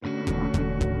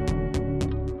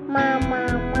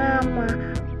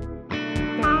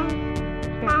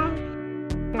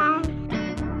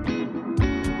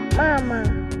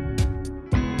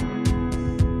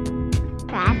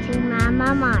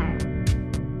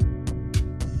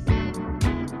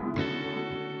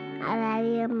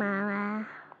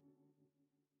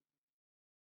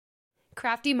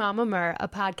Crafty Mama Mer, a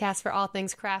podcast for all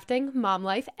things crafting, mom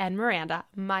life, and Miranda.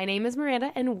 My name is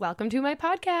Miranda, and welcome to my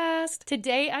podcast.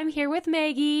 Today, I'm here with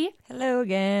Maggie. Hello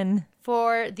again.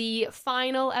 For the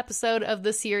final episode of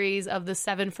the series of the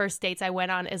 7 first dates I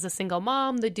went on as a single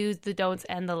mom, the do's, the don'ts,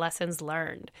 and the lessons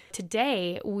learned.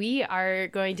 Today, we are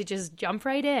going to just jump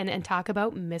right in and talk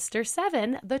about Mr.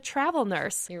 7, the travel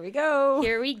nurse. Here we go.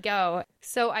 Here we go.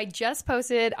 So I just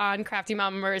posted on Crafty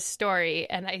Mama Mer's story,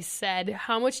 and I said,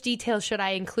 how much detail should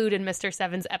I include in Mr.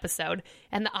 7's episode?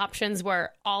 And the options were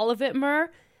all of it,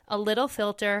 Mer, a little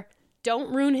filter,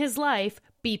 don't ruin his life,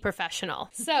 be professional.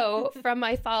 So from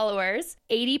my followers,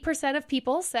 80% of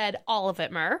people said all of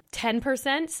it, Mer.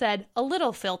 10% said a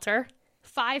little filter.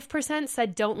 5%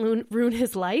 said don't ruin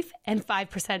his life. And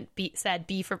 5% said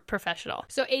be for professional.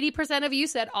 So 80% of you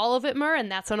said all of it, Mer,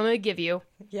 and that's what I'm going to give you.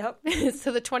 Yep.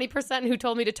 So the 20% who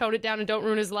told me to tone it down and don't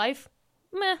ruin his life,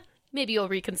 meh. Maybe you'll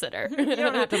reconsider. You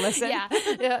don't have to listen.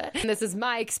 Yeah. This is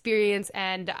my experience,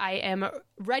 and I am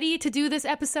ready to do this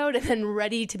episode and then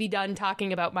ready to be done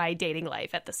talking about my dating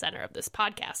life at the center of this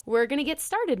podcast. We're going to get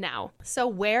started now. So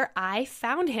where I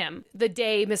found him. The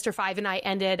day Mr. 5 and I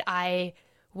ended, I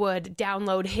would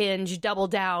download Hinge, double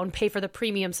down, pay for the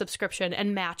premium subscription,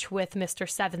 and match with Mr.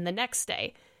 7 the next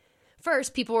day.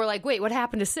 First, people were like, wait, what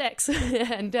happened to 6?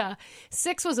 And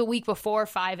 6 was a week before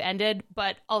 5 ended,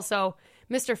 but also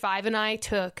Mr. 5 and I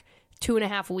took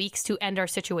 2.5 weeks to end our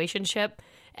situationship,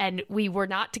 and we were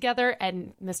not together,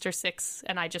 and Mr. 6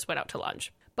 and I just went out to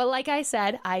lunch. But like I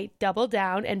said, I doubled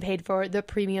down and paid for the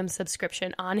premium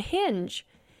subscription on Hinge.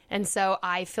 And so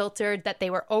I filtered that they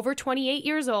were over 28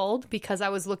 years old because I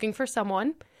was looking for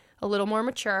someone a little more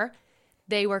mature.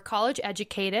 They were college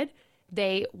educated.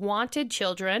 They wanted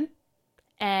children.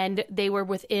 And they were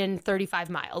within 35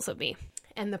 miles of me.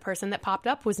 And the person that popped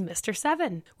up was Mr.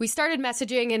 7. We started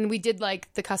messaging and we did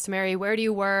like the customary, where do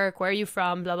you work? Where are you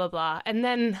from? Blah, blah, blah. And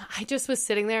then I just was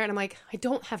sitting there and I'm like, I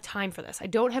don't have time for this. I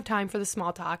don't have time for the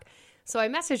small talk. So I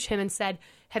messaged him and said,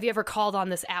 have you ever called on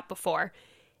this app before?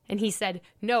 And he said,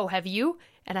 no, have you?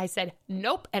 And I said,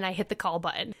 nope. And I hit the call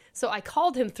button. So I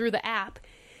called him through the app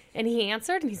and he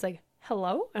answered and he's like,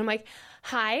 hello? And I'm like,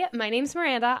 hi, my name's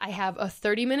Miranda. I have a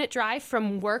 30-minute drive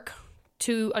from work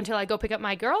until I go pick up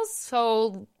my girls.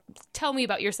 So tell me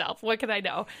about yourself. What can I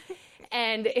know?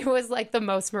 And it was like the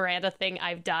most Miranda thing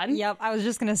I've done. Yep. I was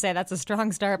just going to say that's a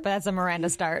strong start, but that's a Miranda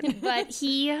start. But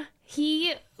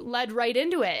he led right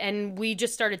into it. And we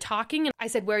just started talking. And I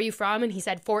said, where are you from? And he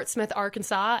said, Fort Smith,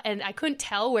 Arkansas. And I couldn't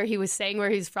tell where he was saying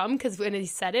where he's from because when he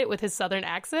said it with his Southern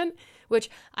accent, which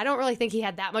I don't really think he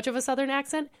had that much of a Southern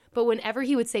accent, but whenever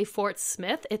he would say Fort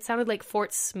Smith, it sounded like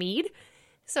Fort Smeed.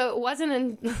 So it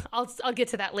wasn't, I'll get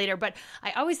to that later, but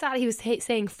I always thought he was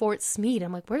saying Fort Smeed.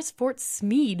 I'm like, where's Fort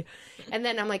Smeed? And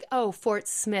then I'm like, oh, Fort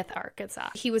Smith, Arkansas.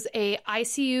 He was a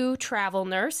ICU travel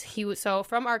nurse. He was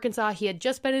from Arkansas. He had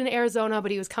just been in Arizona,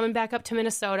 but he was coming back up to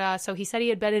Minnesota. So he said he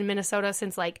had been in Minnesota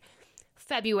since like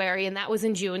February, and that was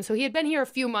in June. So he had been here a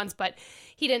few months, but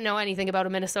he didn't know anything about a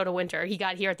Minnesota winter. He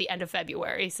got here at the end of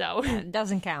February, so it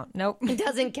doesn't count. Nope. It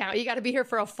doesn't count. You got to be here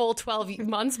for a full 12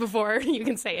 months before you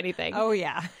can say anything. Oh,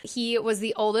 yeah. He was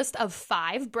the oldest of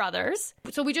 5 brothers.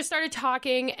 So we just started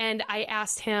talking, and I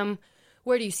asked him,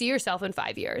 where do you see yourself in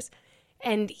 5 years?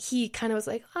 And he kind of was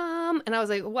like, and I was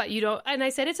like, what, you don't? And I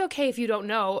said, it's okay if you don't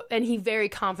know. And he very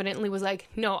confidently was like,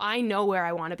 no, I know where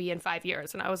I want to be in 5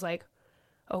 years. And I was like,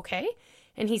 okay.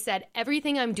 And he said,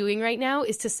 everything I'm doing right now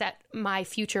is to set my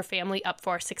future family up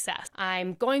for success.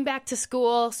 I'm going back to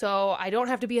school, so I don't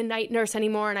have to be a night nurse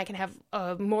anymore, and I can have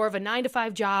more of a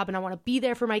 9-to-5 job, and I want to be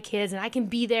there for my kids, and I can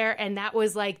be there. And that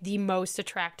was like the most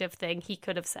attractive thing he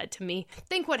could have said to me. I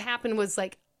think what happened was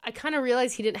like, I kind of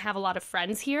realized he didn't have a lot of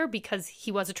friends here because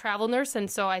he was a travel nurse. And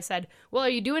so I said, well, are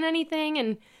you doing anything?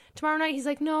 And tomorrow night, he's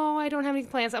like, no, I don't have any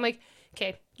plans. I'm like,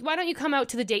 okay, why don't you come out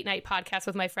to the date night podcast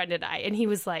with my friend and I? And he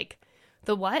was like,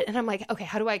 the what? And I'm like, okay,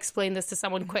 how do I explain this to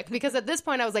someone quick? Because at this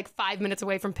point, I was like 5 minutes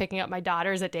away from picking up my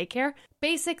daughters at daycare.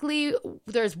 Basically,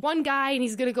 there's one guy and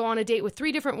he's going to go on a date with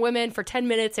 3 different women for 10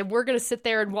 minutes and we're going to sit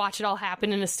there and watch it all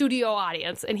happen in a studio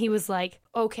audience. And he was like,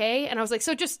 okay. And I was like,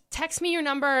 so just text me your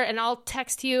number and I'll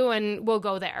text you and we'll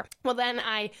go there. Well, then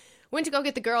I went to go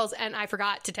get the girls and I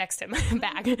forgot to text him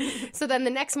back. So then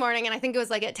the next morning, and I think it was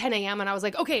like at 10 a.m. and I was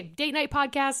like, okay, date night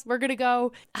podcast, we're going to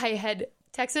go. I had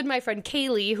texted my friend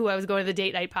Kaylee, who I was going to the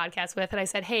date night podcast with, and I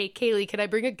said, hey, Kaylee, can I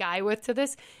bring a guy with to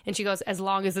this? And she goes, as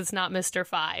long as it's not Mr.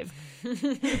 5.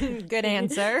 Good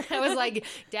answer. I was like,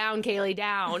 down, Kaylee,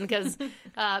 down, because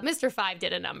Mr. 5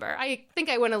 did a number. I think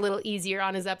I went a little easier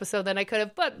on his episode than I could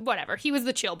have, but whatever. He was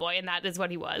the chill boy, and that is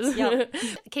what he was. Yep.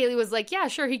 Kaylee was like, yeah,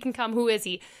 sure, he can come. Who is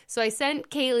he? So I sent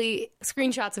Kaylee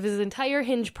screenshots of his entire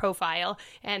Hinge profile,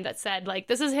 and that said, like,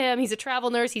 this is him. He's a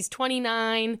travel nurse. He's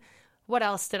 29. What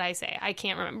else did I say? I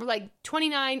can't remember. Like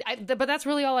 29, but that's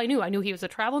really all I knew. I knew he was a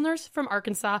travel nurse from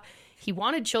Arkansas. He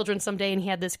wanted children someday, and he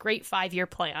had this great 5-year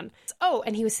plan. Oh,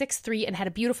 and he was 6'3" and had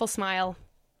a beautiful smile,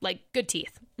 like good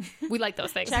teeth. We like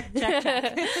those things. Check.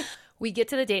 We get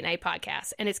to the date night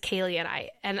podcast, and it's Kaylee and I.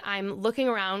 And I'm looking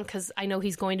around because I know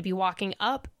he's going to be walking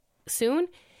up soon.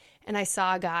 And I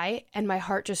saw a guy, and my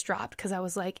heart just dropped because I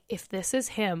was like, if this is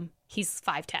him, he's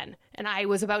 5'10". And I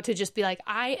was about to just be like,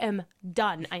 I am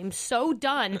done. I am so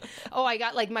done. Oh, I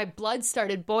got like my blood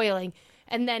started boiling.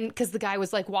 And then because the guy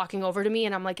was like walking over to me,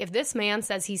 and I'm like, if this man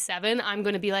says he's 7, I'm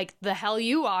going to be like, the hell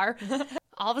you are.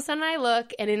 All of a sudden I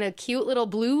look, and in a cute little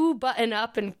blue button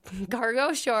up and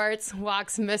cargo shorts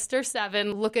walks Mr.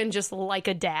 7 looking just like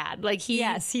a dad. Like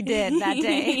Yes, he did that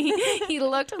day. he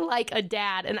looked like a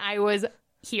dad, and I was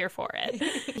here for it.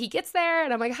 He gets there,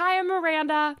 and I'm like, hi, I'm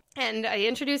Miranda. And I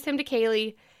introduced him to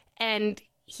Kaylee, and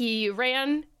he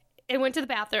ran and went to the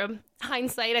bathroom.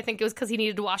 Hindsight, I think it was because he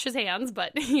needed to wash his hands,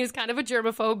 but he was kind of a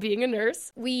germaphobe being a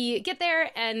nurse. We get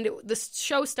there, and the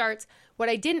show starts. What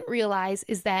I didn't realize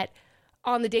is that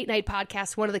on the date night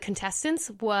podcast, one of the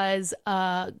contestants was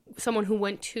someone who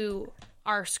went to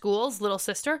our school's little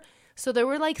sister. So there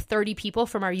were like 30 people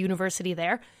from our university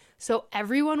there. So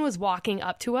everyone was walking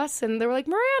up to us, and they were like,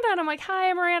 Miranda. And I'm like,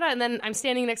 hi, I'm Miranda. And then I'm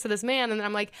standing next to this man, and then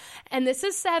I'm like, and this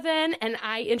is 7. And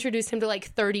I introduced him to like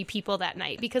 30 people that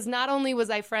night, because not only was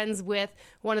I friends with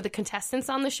one of the contestants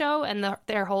on the show and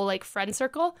their whole like friend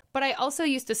circle, but I also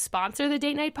used to sponsor the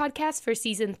Date Night podcast for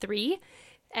season 3.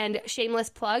 And shameless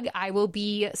plug, I will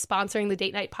be sponsoring the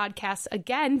Date Night podcast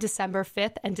again December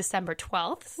 5th and December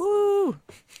 12th. Woo!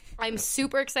 I'm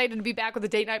super excited to be back with the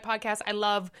Date Night podcast. I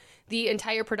love the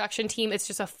entire production team. It's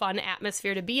just a fun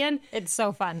atmosphere to be in. It's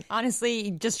so fun.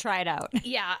 Honestly, just try it out.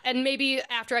 Yeah, and maybe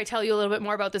after I tell you a little bit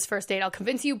more about this first date, I'll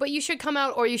convince you, but you should come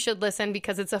out or you should listen,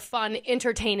 because it's a fun,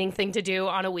 entertaining thing to do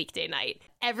on a weekday night.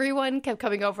 Everyone kept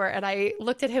coming over, and I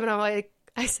looked at him, and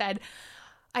I said,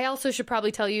 I also should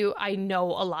probably tell you I know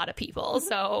a lot of people,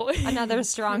 so... Another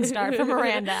strong start for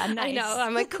Miranda. Nice. I know.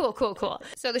 I'm like, cool.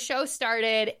 So the show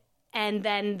started, and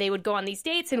then they would go on these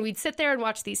dates, and we'd sit there and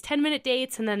watch these 10-minute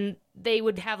dates, and then they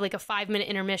would have like a 5-minute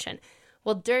intermission.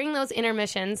 Well, during those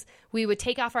intermissions, we would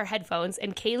take off our headphones,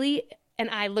 and Kaylee and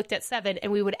I looked at 7,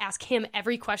 and we would ask him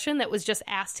every question that was just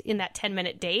asked in that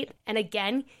 10-minute date. And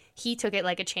again, he took it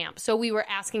like a champ. So we were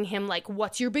asking him, like,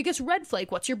 what's your biggest red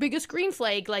flag? What's your biggest green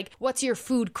flag? Like, what's your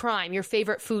food crime? Your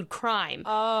favorite food crime?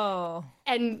 Oh.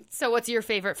 And so what's your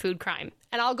favorite food crime?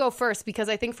 And I'll go first, because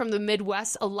I think from the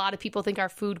Midwest, a lot of people think our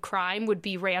food crime would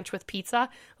be ranch with pizza.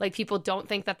 Like, people don't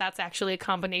think that that's actually a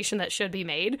combination that should be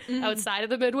made outside of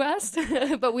the Midwest.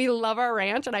 But we love our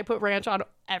ranch, and I put ranch on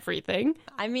everything.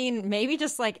 I mean, maybe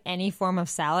just like any form of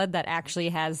salad that actually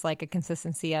has like a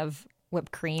consistency of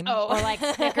whipped cream or like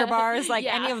Snicker bars, like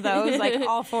any of those, like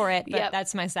all for it. But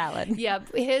that's my salad.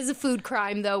 Yep. His food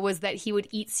crime, though, was that he would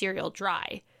eat cereal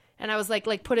dry. And I was like,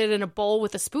 put it in a bowl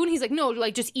with a spoon. He's like, no,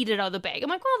 like, just eat it out of the bag. I'm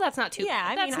like, well, that's not too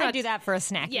bad. I mean, I do that for a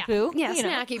snacky poo. Yeah,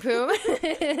 snacky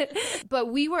poo. But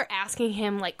we were asking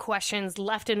him, like, questions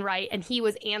left and right, and he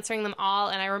was answering them all.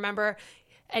 And I remember,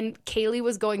 and Kaylee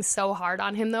was going so hard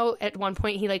on him, though. At one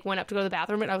point, he, like, went up to go to the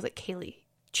bathroom, and I was like, Kaylee,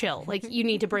 chill. Like, you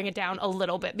need to bring it down a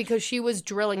little bit, because she was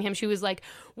drilling him. She was like,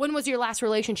 when was your last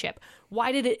relationship?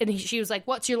 Why did it? And she was like,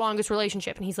 what's your longest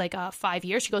relationship? And he's like, 5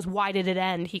 years. She goes, why did it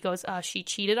end? He goes, she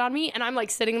cheated on me. And I'm like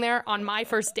sitting there on my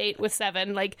first date with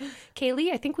 7, like,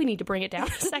 Kaylee, I think we need to bring it down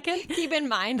a second. Keep in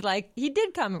mind, like, he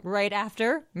did come right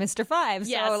after Mr. 5.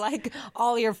 Yes. So, like,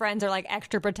 all your friends are, like,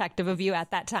 extra protective of you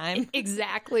at that time.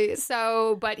 Exactly.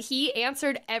 So, but he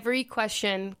answered every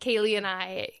question Kaylee and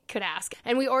I could ask.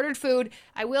 And we ordered food.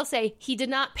 I will say he did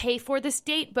not pay for this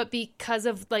date, but because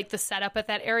of like the setup at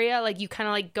that area, like you kind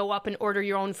of like go up and order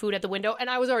your own food at the window. And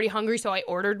I was already hungry, so I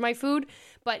ordered my food,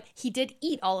 but he did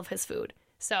eat all of his food.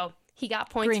 So he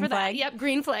got points green for flag. that. Yep,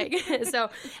 green flag. So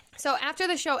after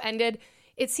the show ended,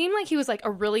 it seemed like he was like a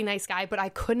really nice guy, but I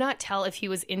could not tell if he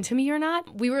was into me or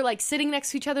not. We were like sitting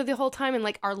next to each other the whole time, and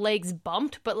like our legs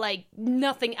bumped, but like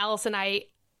nothing else. And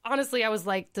honestly, I was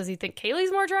like, does he think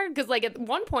Kaylee's more attractive? Because, like, at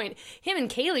one point, him and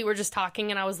Kaylee were just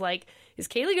talking, and I was like, is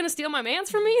Kaylee going to steal my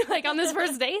mans from me, like, on this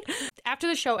first date? After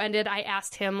the show ended, I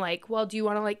asked him, like, well, do you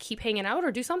want to, like, keep hanging out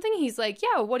or do something? He's like,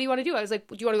 yeah, what do you want to do? I was like,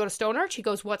 do you want to go to Stone Arch? He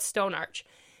goes, what's Stone Arch?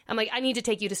 I'm like, I need to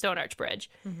take you to Stone Arch Bridge.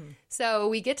 Mm-hmm. So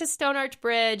we get to Stone Arch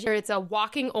Bridge. It's a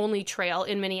walking-only trail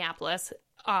in Minneapolis,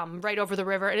 right over the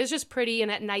river. It is just pretty,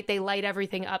 and at night they light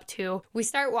everything up too. We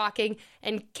start walking,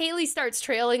 and Kaylee starts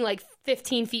trailing like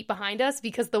 15 feet behind us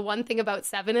because the one thing about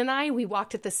Seven and I, we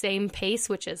walked at the same pace,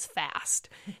 which is fast.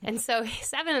 And so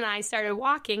Seven and I started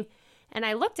walking, and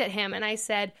I looked at him and I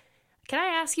said, can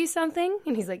I ask you something?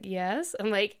 And he's like, yes. I'm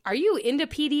like, are you into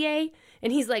PDA?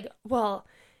 And he's like, well,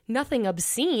 nothing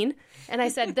obscene. And I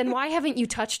said, then why haven't you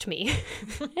touched me?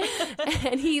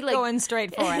 And he like going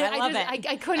straight for it. I love it.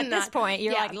 I couldn't. At this point,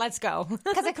 you're like, let's go.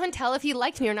 Because I couldn't tell if he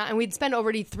liked me or not. And we'd spent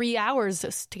already 3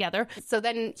 hours together. So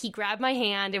then he grabbed my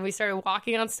hand and we started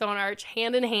walking on Stone Arch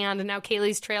hand in hand. And now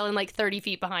Kaylee's trailing like 30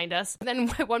 feet behind us. And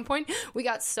then at one point we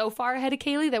got so far ahead of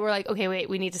Kaylee that we're like, okay, wait,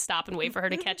 we need to stop and wait for her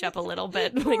to catch up a little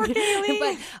bit. Poor Kaylee.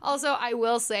 But also I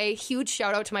will say huge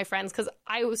shout out to my friends, because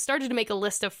I started to make a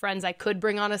list of friends I could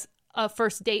bring on a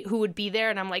first date who would be there,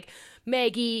 and I'm like,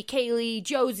 Maggie, Kaylee,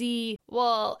 Josie,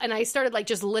 well, and I started like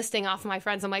just listing off my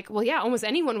friends. I'm like, well, yeah, almost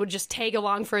anyone would just tag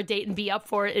along for a date and be up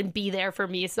for it and be there for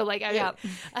me. So like,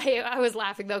 I was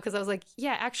laughing though, because I was like,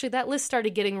 yeah, actually that list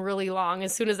started getting really long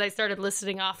as soon as I started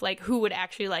listing off like who would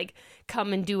actually like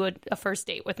come and do a first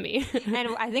date with me.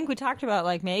 And I think we talked about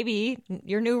like maybe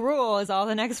your new rule is all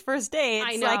the next first dates.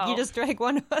 I know. Like you just drag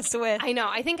one of us with. I know.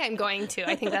 I think I'm going to.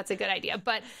 I think that's a good idea.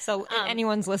 But so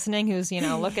anyone's listening who's,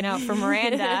 looking out for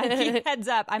Miranda, keep heads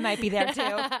up. I might be there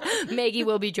too. Maggie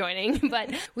will be joining.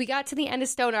 But we got to the end of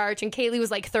Stone Arch and Kaylee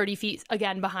was like 30 feet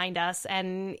again behind us.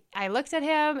 And I looked at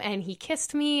him and he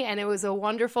kissed me, and it was a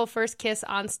wonderful first kiss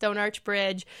on Stone Arch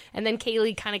Bridge. And then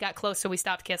Kaylee kind of got close, so we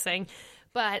stopped kissing.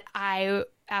 But I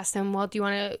asked him, well, do you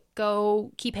want to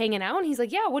go keep hanging out? And he's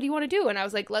like, yeah, what do you want to do? And I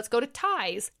was like, let's go to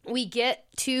Ty's. We get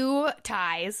to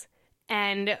Ty's.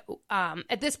 And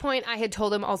at this point, I had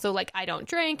told him also, like, I don't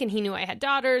drink, and he knew I had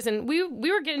daughters, and we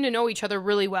were getting to know each other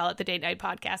really well at the Date Night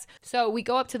podcast. So we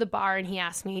go up to the bar, and he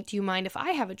asked me, do you mind if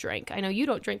I have a drink? I know you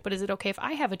don't drink, but is it okay if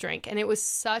I have a drink? And it was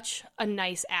such a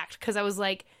nice act, because I was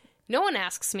like, no one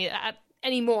asks me that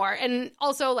anymore. And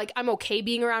also, like, I'm okay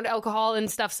being around alcohol and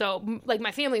stuff, so like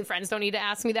my family and friends don't need to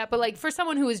ask me that, but like for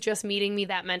someone who was just meeting me,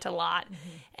 that meant a lot.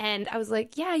 Mm-hmm. And I was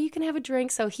like, yeah, you can have a drink.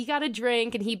 So he got a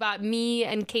drink, and he bought me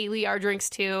and Kaylee our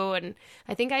drinks too. And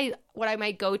I think what I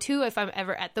might go to if I'm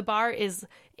ever at the bar is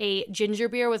a ginger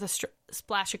beer with a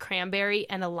splash of cranberry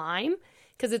and a lime,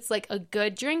 because it's like a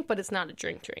good drink, but it's not a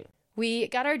drink. We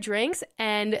got our drinks,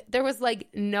 and there was like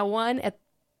no one at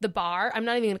the bar. I'm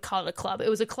not even going to call it a club. It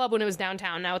was a club when it was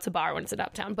downtown. Now it's a bar when it's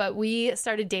uptown. But we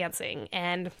started dancing,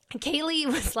 and Kaylee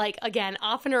was like, again,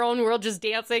 off in her own world, just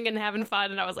dancing and having fun.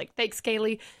 And I was like, thanks,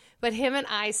 Kaylee. But him and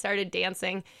I started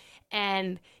dancing,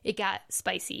 and it got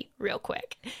spicy real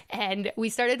quick. And we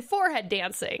started forehead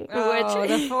dancing.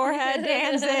 The forehead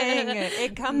dancing.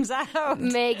 It comes out.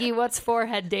 Maggie, what's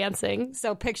forehead dancing?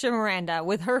 So picture Miranda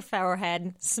with her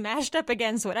forehead smashed up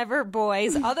against whatever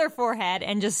boy's other forehead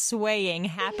and just swaying,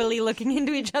 happily looking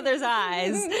into each other's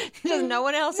eyes. Just no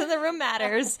one else in the room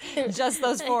matters. Just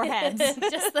those foreheads.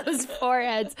 Just those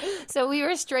foreheads. So we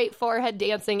were straight forehead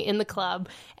dancing in the club,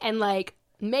 and like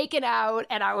making out,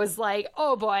 and I was like,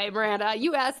 oh boy, Miranda,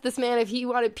 you asked this man if he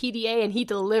wanted PDA and he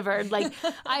delivered. Like,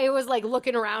 I was like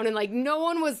looking around, and like no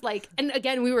one was like, and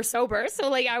again, we were sober,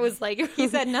 so like I was like, he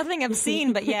said nothing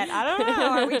obscene, but yet I don't know,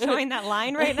 are we towing that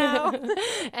line right now?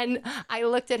 And I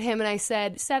looked at him and I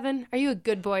said, Seven, are you a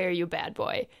good boy or are you a bad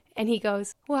boy? And he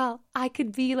goes, well, I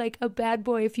could be like a bad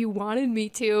boy if you wanted me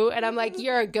to. And I'm like,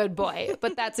 you're a good boy.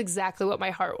 But that's exactly what my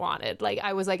heart wanted. Like,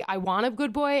 I was like, I want a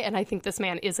good boy, and I think this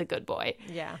man is a good boy.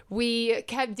 Yeah. We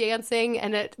kept dancing,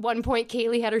 and at one point,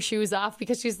 Kaylee had her shoes off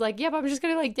because she's like, yeah, but I'm just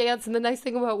going to like dance. And the nice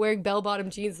thing about wearing bell-bottom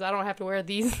jeans is I don't have to wear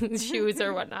these shoes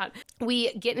or whatnot.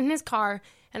 We get in his car,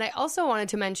 and I also wanted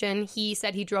to mention, he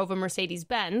said he drove a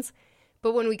Mercedes-Benz.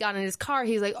 But when we got in his car,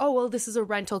 he's like, oh, well, this is a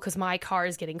rental because my car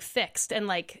is getting fixed. And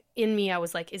like in me, I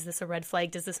was like, is this a red flag?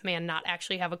 Does this man not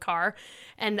actually have a car?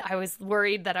 And I was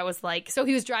worried that I was like, so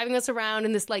he was driving us around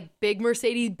in this like big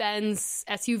Mercedes-Benz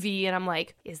SUV. And I'm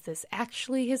like, is this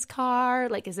actually his car?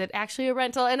 Like, is it actually a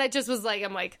rental? And I just was like,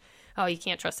 I'm like, oh, you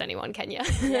can't trust anyone, can you?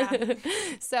 Yeah.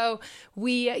 So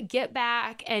we get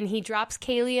back, and he drops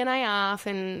Kaylee and I off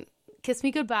and kissed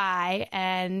me goodbye,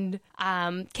 and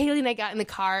Kaylee and I got in the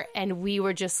car, and we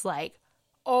were just like,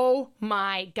 oh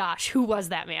my gosh, who was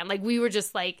that man? Like, we were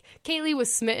just like, Kaylee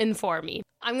was smitten for me.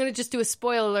 I'm going to just do a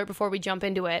spoiler alert before we jump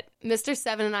into it. Mr.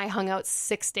 7 and I hung out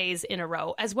 6 days in a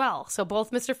row as well. So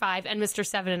both Mr. 5 and Mr.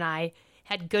 7 and I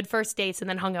had good first dates and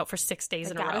then hung out for 6 days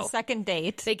in a row. They got a second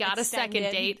date. They got a second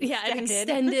date. Yeah, an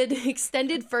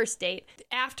extended first date.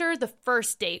 After the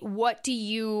first date, what do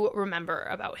you remember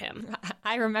about him?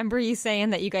 I remember you saying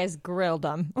that you guys grilled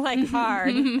him, like, hard.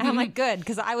 And I'm like, good,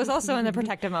 because I was also in the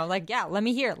protective mode. Like, yeah, let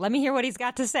me hear what he's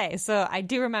got to say. So I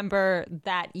do remember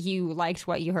that you liked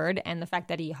what you heard and the fact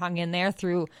that he hung in there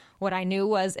through what I knew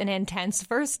was an intense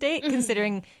first date,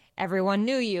 considering everyone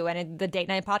knew you. And the Date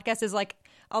Night podcast is like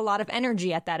a lot of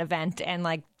energy at that event, and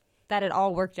like that it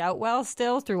all worked out well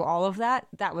still through all of that.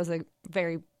 That was a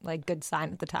very like good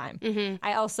sign at the time.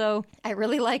 I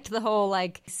really liked the whole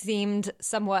like seemed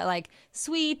somewhat like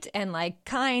sweet and like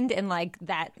kind and like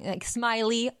that like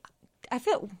smiley. I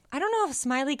don't know if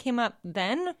smiley came up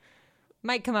then.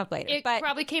 Might come up later. It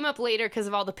probably came up later because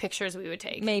of all the pictures we would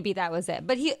take. Maybe that was it.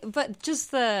 But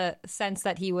just the sense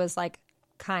that he was like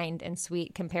kind and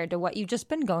sweet compared to what you've just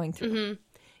been going through.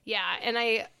 Yeah, and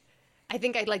I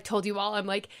think I like told you all, I'm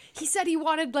like, he said he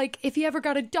wanted, like, if he ever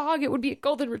got a dog, it would be a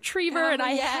golden retriever, and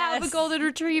I have a golden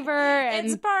retriever. And,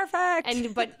 it's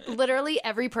perfect. But literally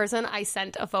every person I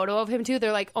sent a photo of him to,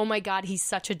 they're like, oh my God, he's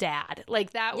such a dad.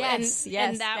 Like that. Yes,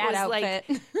 and that was outfit.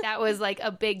 like, that was like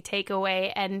a big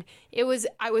takeaway. And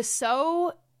I was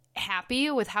so happy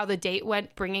with how the date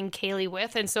went, bringing Kaylee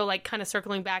with. And so like kind of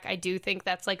circling back, I do think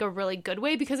that's like a really good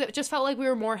way, because it just felt like we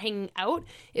were more hanging out.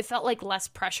 It felt like less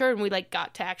pressure, and we like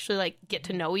got to actually like get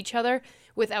to know each other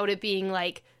without it being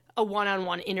like a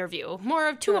one-on-one interview, more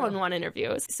of two-on-one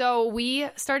interviews. So we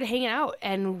started hanging out,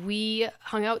 and we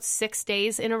hung out 6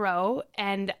 days in a row,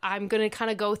 and I'm going to kind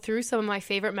of go through some of my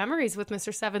favorite memories with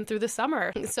Mr. 7 through the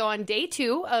summer. So on day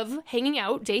 2 of hanging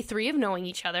out, day 3 of knowing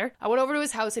each other, I went over to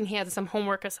his house, and he had some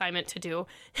homework assignment to do,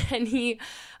 and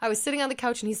I was sitting on the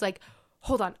couch, and he's like,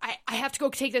 hold on, I have to go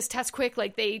take this test quick.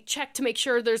 Like, they check to make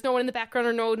sure there's no one in the background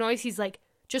or no noise. He's like,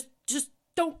 just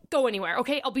don't go anywhere,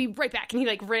 okay? I'll be right back. And he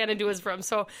like ran into his room.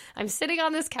 So I'm sitting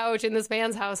on this couch in this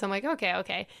man's house. I'm like,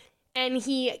 okay. And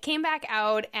he came back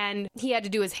out, and he had to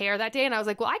do his hair that day. And I was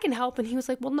like, well, I can help. And he was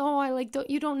like, well, no,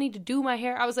 you don't need to do my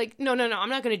hair. I was like, no, I'm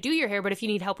not going to do your hair. But if you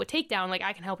need help with takedown, like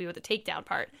I can help you with the takedown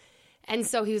part. And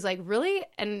so he was like, really?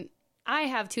 And I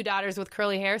have 2 daughters with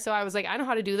curly hair. So I was like, I know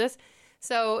how to do this.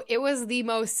 So it was the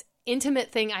most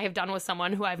intimate thing I have done with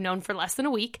someone who I've known for less than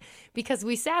a week, because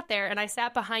we sat there, and I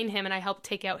sat behind him, and I helped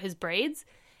take out his braids.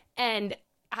 And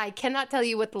I cannot tell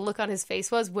you what the look on his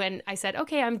face was when I said,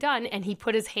 okay, I'm done. And he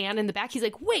put his hand in the back. He's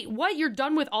like, wait, what? You're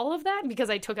done with all of that? Because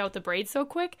I took out the braids so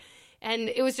quick. And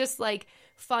it was just like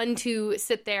fun to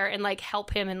sit there and like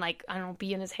help him and like, I don't know,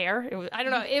 be in his hair. I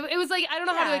don't know. It was like, I don't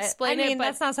know how to explain it. I mean,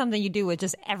 that's not something you do with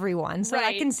just everyone. So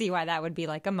right. I can see why that would be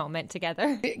like a moment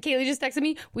together. Kaylee just texted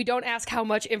me, we don't ask how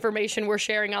much information we're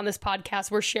sharing on this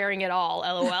podcast. We're sharing it all,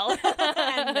 LOL.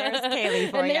 And there's Kaylee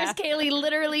for you. And there's Kaylee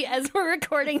literally as we're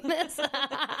recording this.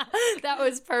 That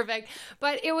was perfect.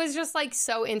 But it was just like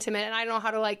so intimate, and I don't know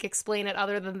how to like explain it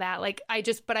other than that. Like I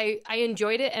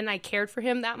enjoyed it, and I cared for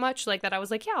him that much, like that I was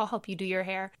like, yeah, I'll help you do your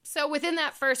hair. So within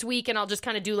that first week, and I'll just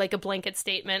kind of do like a blanket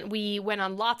statement, we went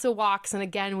on lots of walks, and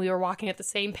again, we were walking at the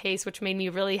same pace, which made me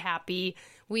really happy.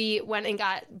 We went and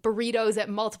got burritos at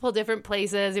multiple different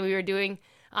places, and we were doing,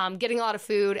 getting a lot of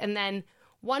food. And then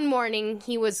one morning,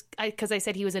 because I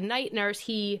said he was a night nurse,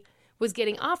 he was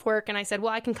getting off work, and I said,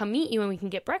 well, I can come meet you and we can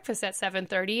get breakfast at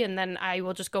 7:30, and then I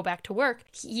will just go back to work.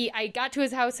 I got to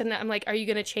his house, and I'm like, are you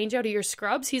going to change out of your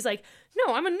scrubs? He's like,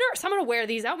 no, I'm a nurse. I'm going to wear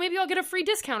these out. Maybe I'll get a free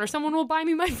discount or someone will buy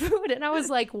me my food. And I was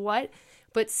like, what?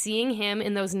 But seeing him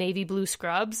in those navy blue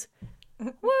scrubs, woo!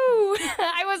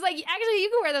 I was like, actually, you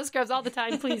can wear those scrubs all the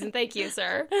time, please, and thank you,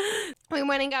 sir. We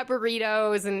went and got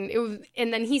burritos,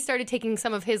 and then he started taking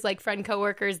some of his like friend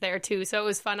coworkers there too, so it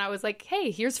was fun. I was like,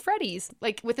 hey, here's Freddie's.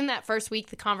 Like within that first week,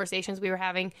 the conversations we were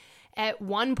having, at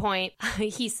one point,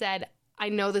 he said, I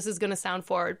know this is going to sound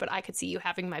forward, but I could see you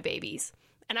having my babies.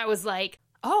 And I was like,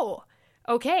 oh,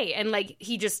 okay. And like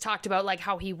he just talked about like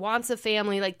how he wants a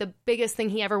family, like the biggest thing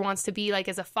he ever wants to be like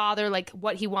as a father, like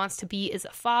what he wants to be is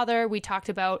a father. We talked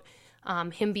about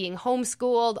him being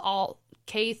homeschooled all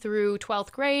K through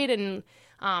 12th grade, and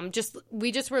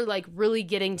we just were like really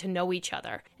getting to know each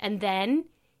other. And then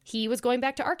he was going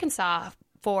back to Arkansas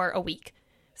for a week.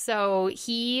 So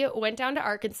he went down to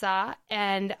Arkansas,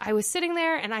 and I was sitting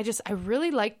there, and I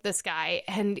really liked this guy.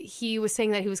 And he was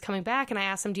saying that he was coming back, and I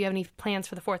asked him, do you have any plans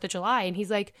for the 4th of July? And he's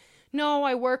like, no,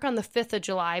 I work on the 5th of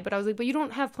July. But I was like, but you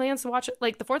don't have plans to watch,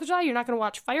 like, the 4th of July? You're not going to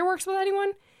watch fireworks with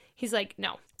anyone? He's like,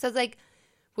 no. So I was like,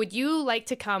 would you like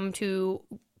to come see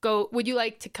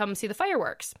the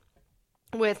fireworks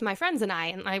with my friends and I?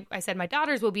 And I said, my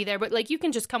daughters will be there, but like, you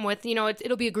can just come with,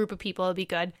 it'll be a group of people. It'll be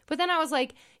good. But then I was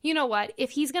like, you know what?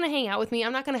 If he's going to hang out with me,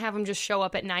 I'm not going to have him just show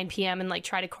up at 9 p.m. and like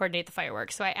try to coordinate the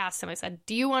fireworks. So I asked him, I said,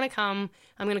 do you want to come?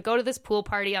 I'm going to go to this pool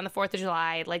party on the 4th of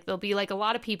July. Like, there'll be like a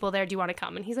lot of people there. Do you want to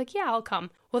come? And he's like, yeah, I'll come.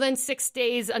 Well, then 6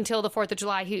 days until the 4th of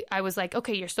July, I was like,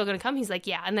 okay, you're still going to come? He's like,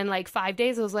 yeah. And then like 5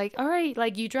 days, I was like, all right,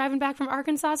 like, you driving back from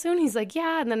Arkansas soon? He's like,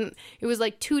 yeah. And then it was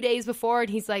like 2 days before, and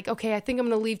he's like, okay, I think I'm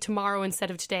going to leave tomorrow instead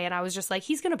of today. And I was just like,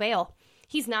 he's going to bail.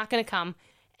 He's not going to come.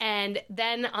 And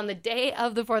then on the day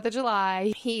of the 4th of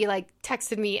July, he like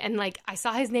texted me, and like I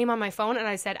saw his name on my phone, and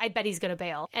I said, I bet he's going to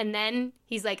bail. And then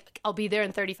he's like, I'll be there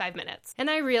in 35 minutes. And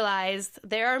I realized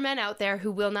there are men out there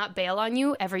who will not bail on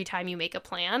you every time you make a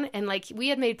plan. And like, we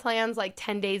had made plans like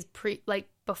 10 days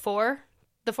before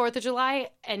the 4th of July,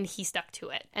 and he stuck to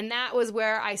it. And that was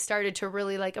where I started to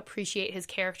really like appreciate his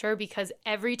character, because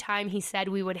every time he said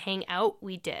we would hang out,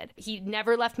 we did. He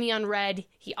never left me on red.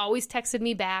 He always texted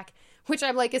me back, which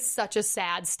I'm like is such a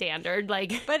sad standard.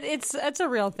 Like, but it's a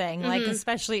real thing. Like,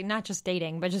 especially not just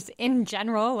dating, but just in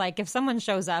general. Like, if someone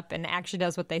shows up and actually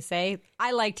does what they say,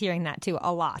 I liked hearing that too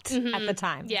a lot at the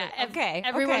time. Yeah, like,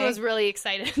 everyone was really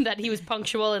excited that he was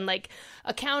punctual and like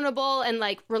accountable and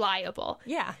like reliable.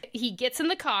 Yeah, he gets in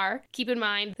the car. Keep in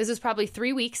mind, this was probably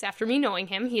 3 weeks after me knowing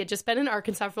him. He had just been in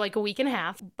Arkansas for like a week and a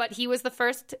half, but he was the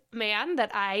first man that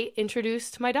I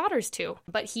introduced my daughters to.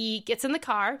 But he gets in the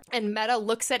car, and Meta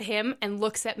looks at him and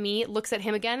looks at me, looks at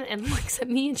him again, and looks at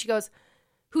me, and she goes,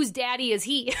 whose daddy is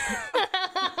he?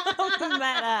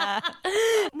 Meta.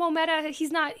 Well, Meta, he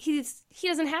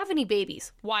doesn't have any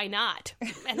babies. Why not?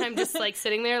 And I'm just like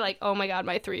sitting there like, oh my God,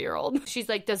 my 3-year-old. She's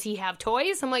like, does he have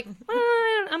toys? I'm like,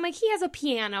 he has a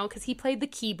piano because he played the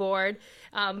keyboard.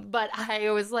 But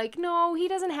I was like, no, he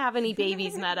doesn't have any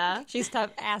babies, Meta. She's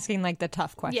asking like the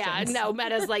tough questions. Yeah, no,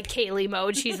 Meta's like Kaylee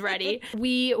mode. She's ready.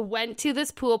 We went to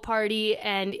this pool party,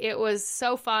 and it was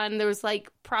so fun. There was like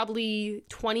probably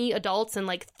 20 adults and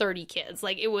like 30 kids.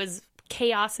 Like, it was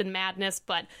chaos and madness,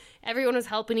 but everyone was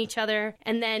helping each other.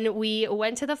 And then we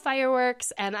went to the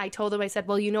fireworks, and I told him, I said,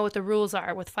 well, you know what the rules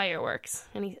are with fireworks.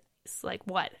 And he's like,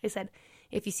 what? I said,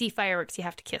 if you see fireworks, you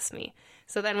have to kiss me.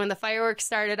 So then when the fireworks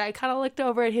started, I kind of looked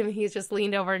over at him, and he just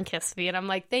leaned over and kissed me. And I'm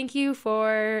like, thank you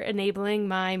for enabling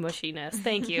my mushiness.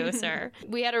 Thank you, sir.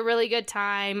 We had a really good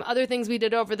time. Other things we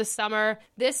did over the summer.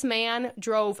 This man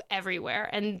drove everywhere,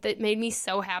 and that made me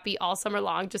so happy all summer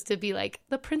long, just to be like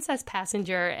the princess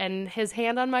passenger. And his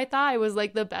hand on my thigh was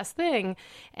like the best thing.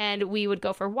 And we would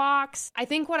go for walks. I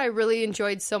think what I really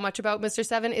enjoyed so much about Mr.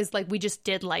 Seven is like we just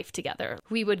did life together.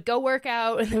 We would go work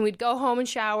out, and then we'd go home and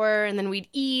shower, and then we'd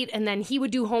eat, and then he would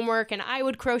do homework and I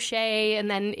would crochet. And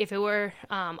then if it were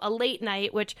a late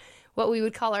night, which what we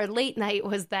would call our late night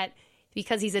was that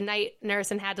because he's a night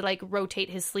nurse and had to like rotate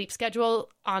his sleep schedule,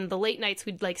 on the late nights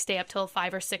we'd like stay up till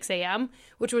 5 or 6 a.m.,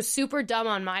 which was super dumb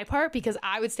on my part because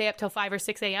I would stay up till 5 or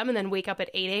 6 a.m. and then wake up at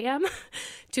 8 a.m.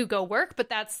 to go work. But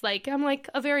that's like, I'm like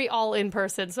a very all-in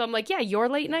person. So I'm like, yeah, your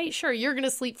late night? Sure, you're going to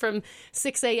sleep from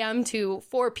 6 a.m. to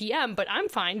 4 p.m., but I'm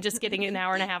fine just getting an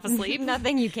hour and a half of sleep.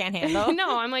 Nothing you can't handle.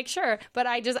 No, I'm like, sure. But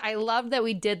I love that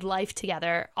we did life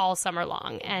together all summer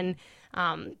long. And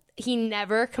he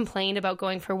never complained about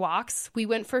going for walks. We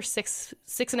went for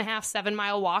 6.5, 7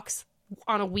 mile walks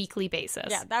on a weekly basis.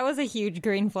 Yeah, that was a huge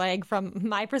green flag from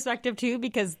my perspective too,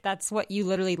 because that's what you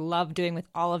literally love doing with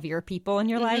all of your people in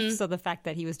your life. So the fact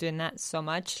that he was doing that so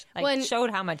much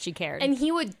showed how much he cared. And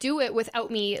he would do it without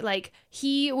me. Like,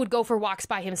 he would go for walks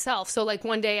by himself. So like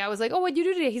one day I was like, oh, what'd you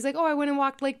do today? He's like, oh, I went and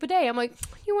walked Lake Bidet. I'm like,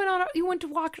 you went to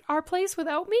walk our place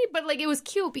without me? But like, it was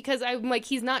cute because I'm like,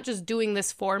 he's not just doing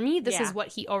this for me. This is what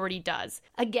he already does.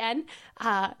 Again,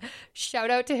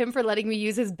 shout out to him for letting me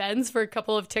use his Benz for a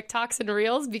couple of TikToks and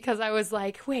Reels, because I was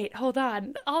like, wait, hold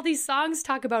on. All these songs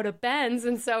talk about a Benz.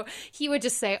 And so he would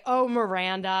just say, oh,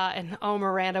 Miranda, and oh,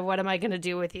 Miranda, what am I going to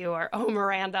do with you? Or, oh,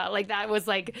 Miranda. Like, that was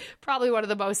like probably one of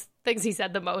the most things he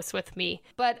said the most with me.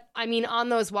 But I mean, on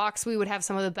those walks, we would have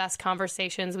some of the best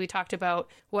conversations. We talked about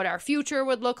what our future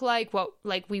would look like, what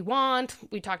like we want.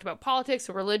 We talked about politics,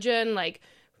 religion, like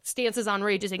stances on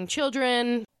raising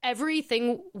children.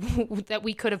 Everything that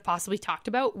we could have possibly talked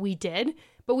about, we did.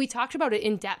 But we talked about it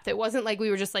in depth. It wasn't like we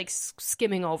were just like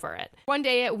skimming over it. One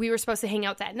day we were supposed to hang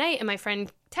out that night, and my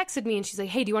friend texted me and she's like,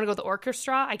 hey, do you want to go to the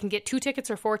orchestra? I can get 2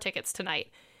 tickets or 4 tickets tonight.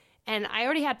 And I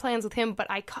already had plans with him, but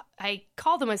I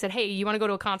called him. I said, hey, you want to go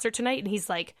to a concert tonight? And he's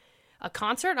like, a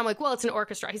concert? I'm like, well, it's an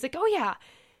orchestra. He's like, oh, yeah.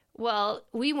 Well,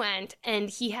 we went, and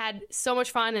he had so much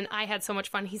fun, and I had so much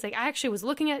fun. He's like, I actually was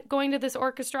looking at going to this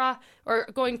orchestra or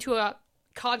going to a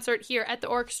concert here at the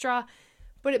orchestra.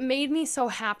 But it made me so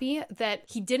happy that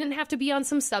he didn't have to be on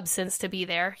some substance to be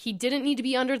there. He didn't need to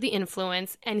be under the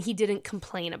influence, and he didn't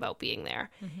complain about being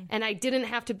there. Mm-hmm. And I didn't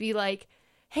have to be like,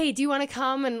 hey, do you want to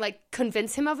come, and like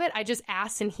convince him of it? I just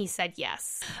asked and he said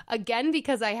yes. Again,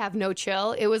 because I have no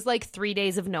chill, it was like 3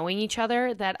 days of knowing each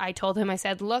other that I told him, I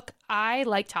said, look, I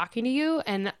like talking to you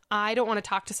and I don't want to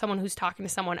talk to someone who's talking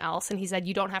to someone else. And he said,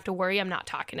 you don't have to worry, I'm not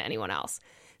talking to anyone else.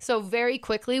 So very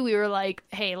quickly we were like,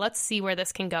 hey, let's see where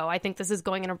this can go. I think this is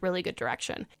going in a really good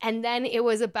direction. And then it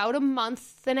was about a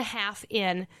month and a half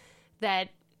in that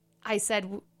I said,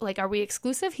 like, are we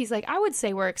exclusive? He's like, I would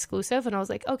say we're exclusive. And I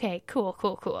was like, okay, cool.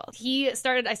 I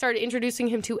started introducing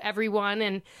him to everyone.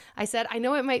 And I said, I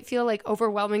know it might feel like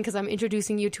overwhelming because I'm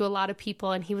introducing you to a lot of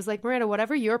people. And he was like, Miranda,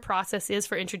 whatever your process is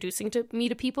for introducing me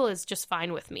to people is just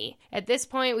fine with me. At this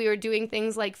point, we were doing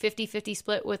things like 50-50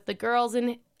 split with the girls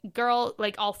and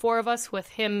like all four of us, with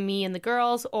him, me, and the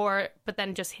girls, but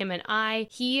then just him and I.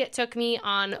 He took me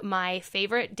on my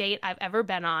favorite date I've ever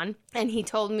been on, and he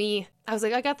told me, I was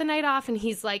like, I got the night off, and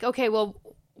he's like, okay, well,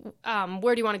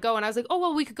 where do you want to go? And I was like, oh,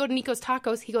 well, we could go to Nico's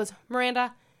Tacos. He goes,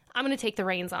 Miranda, I'm going to take the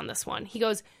reins on this one. He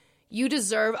goes, you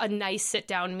deserve a nice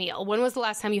sit-down meal. When was the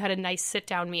last time you had a nice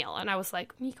sit-down meal? And I was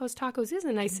like, Nico's Tacos is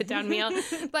a nice sit-down meal.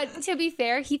 But to be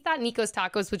fair, he thought Nico's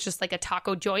Tacos was just like a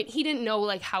taco joint. He didn't know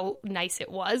like how nice it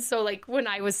was. So like when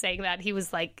I was saying that, he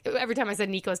was like, every time I said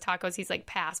Nico's Tacos, he's like,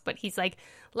 pass. But he's like,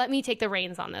 let me take the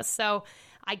reins on this. So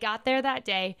I got there that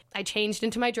day. I changed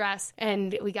into my dress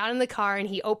and we got in the car and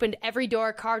he opened every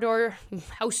door, car door,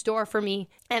 house door for me.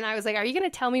 And I was like, are you going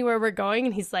to tell me where we're going?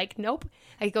 And he's like, nope.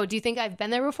 I go, do you think I've been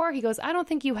there before? He goes, I don't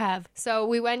think you have. So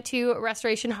we went to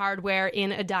Restoration Hardware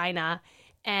in Edina.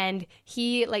 And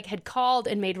he like had called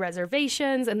and made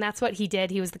reservations, and that's what he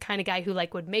did. He was the kind of guy who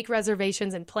like would make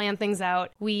reservations and plan things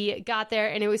out. We got there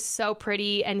and it was so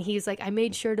pretty, and he's like, I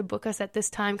made sure to book us at this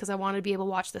time because I wanted to be able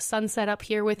to watch the sunset up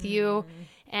here with you.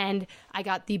 And I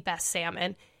got the best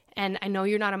salmon. And I know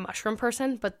you're not a mushroom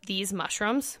person, but these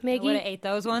mushrooms, Maggie, I would have ate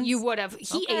those ones. You would have.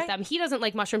 He ate them. He doesn't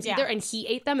like mushrooms either, and he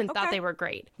ate them and thought they were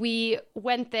great. We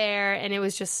went there and it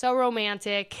was just so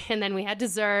romantic, and then we had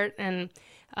dessert, and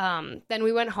then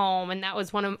we went home, and that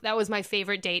was my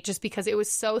favorite date just because it was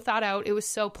so thought out, it was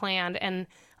so planned, and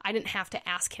I didn't have to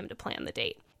ask him to plan the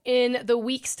date. In the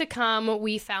weeks to come,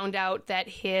 we found out that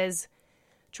his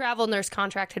travel nurse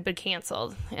contract had been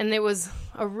canceled, and it was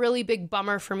a really big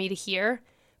bummer for me to hear.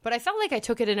 But I felt like I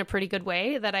took it in a pretty good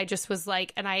way, that I just was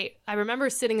like, and I remember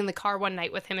sitting in the car one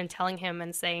night with him and telling him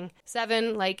and saying,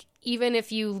 Seven, like, even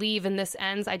if you leave and this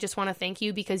ends, I just want to thank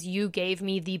you because you gave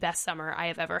me the best summer I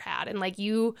have ever had. And like,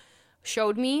 you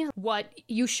showed me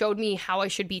how I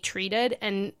should be treated,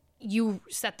 and you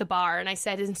set the bar. And I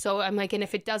said, and so I'm like, and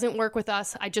if it doesn't work with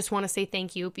us, I just want to say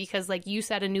thank you because like you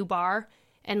set a new bar.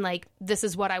 And, like, this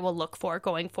is what I will look for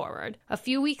going forward. A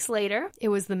few weeks later, it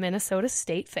was the Minnesota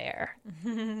State Fair.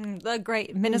 The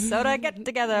great Minnesota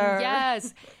get-together.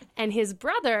 Yes. And his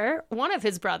brother, one of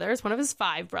his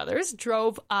 5 brothers,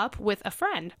 drove up with a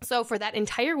friend. So for that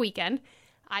entire weekend,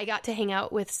 I got to hang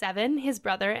out with Seven, his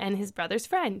brother, and his brother's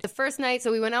friend. The first night,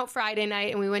 so we went out Friday night,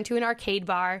 and we went to an arcade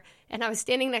bar. And I was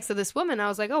standing next to this woman. I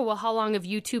was like, oh, well, how long have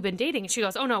you two been dating? And she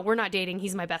goes, oh, no, we're not dating.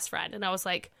 He's my best friend. And I was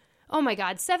like, oh my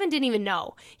God, Seven didn't even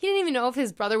know. He didn't even know if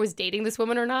his brother was dating this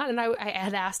woman or not. And I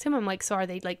had asked him, I'm like, so are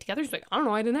they like together? He's like, I don't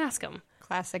know, I didn't ask him.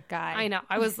 Classic guy. I know.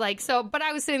 I was like, but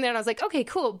I was sitting there and I was like, okay,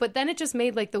 cool. But then it just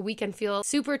made like the weekend feel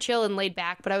super chill and laid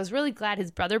back. But I was really glad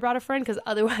his brother brought a friend because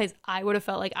otherwise I would have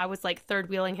felt like I was like third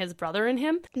wheeling his brother and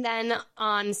him. And then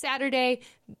on Saturday,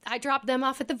 I dropped them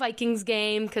off at the Vikings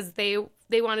game because they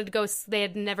wanted to go. They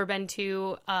had never been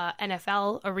to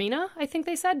NFL arena, I think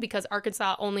they said, because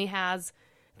Arkansas only has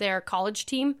their college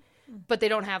team, but they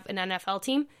don't have an NFL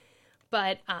team.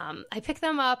 But I picked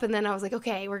them up, and then I was like,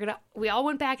 okay, we all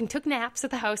went back and took naps at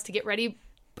the house to get ready,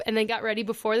 and then got ready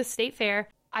before the state fair.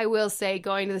 I will say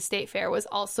going to the state fair was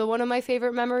also one of my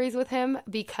favorite memories with him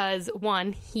because,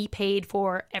 one, he paid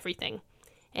for everything,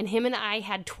 and him and I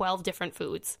had 12 different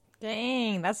foods.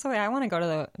 Dang, that's the way I want to go to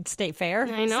the state fair.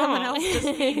 I know. Someone else just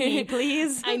feed me,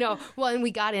 please. I know. Well, and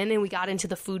we got in and we got into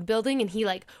the food building, and he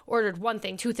like ordered 1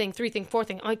 thing, 2 thing, 3 thing, 4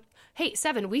 thing. I'm like, hey,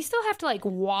 Seven, we still have to like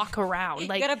walk around.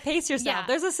 Like, you gotta pace yourself. Yeah.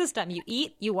 There's a system. You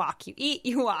eat, you walk. You eat,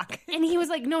 you walk. And he was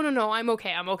like, no, I'm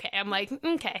okay. I'm like,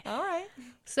 okay. All right.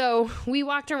 So we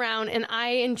walked around, and I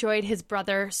enjoyed his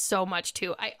brother so much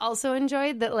too. I also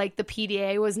enjoyed that like the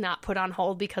PDA was not put on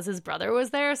hold because his brother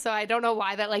was there. So I don't know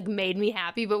why that like made me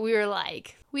happy, but we were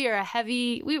like, we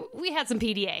had some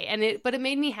PDA, but it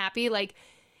made me happy. Like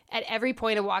At every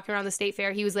point of walking around the state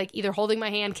fair, he was like either holding my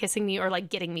hand, kissing me, or like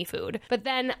getting me food. But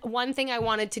then one thing I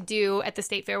wanted to do at the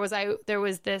state fair was there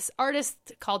was this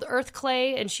artist called Earth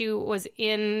Clay, and she was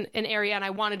in an area, and I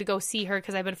wanted to go see her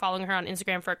because I've been following her on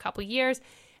Instagram for a couple years.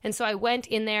 And so I went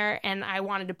in there and I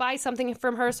wanted to buy something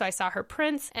from her. So I saw her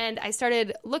prints and I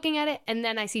started looking at it. And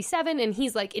then I see Seven and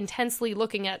he's like intensely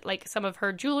looking at like some of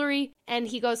her jewelry. And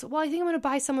he goes, well, I think I'm going to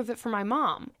buy some of it for my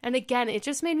mom. And again, it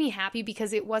just made me happy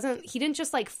because he didn't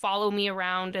just like follow me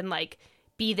around and like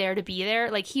be there to be there.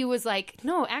 Like he was like,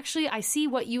 no, actually, I see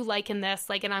what you like in this,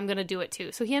 like, and I'm going to do it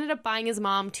too. So he ended up buying his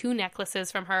mom 2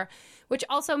 necklaces from her, which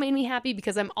also made me happy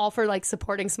because I'm all for like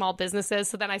supporting small businesses.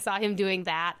 So then I saw him doing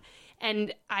that.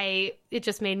 And it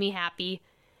just made me happy.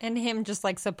 And him just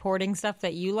like supporting stuff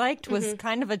that you liked was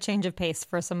kind of a change of pace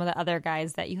for some of the other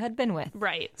guys that you had been with.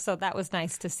 Right. So that was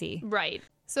nice to see. Right.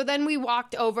 So then we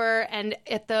walked over, and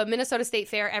at the Minnesota State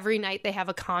Fair, every night they have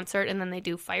a concert and then they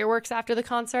do fireworks after the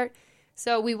concert.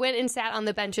 So we went and sat on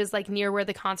the benches like near where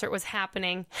the concert was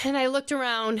happening. And I looked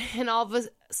around and all of a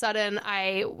sudden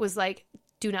I was like,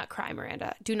 do not cry,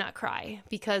 Miranda. Do not cry.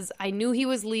 Because I knew he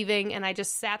was leaving and I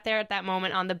just sat there at that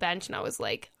moment on the bench and I was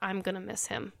like, I'm going to miss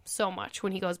him so much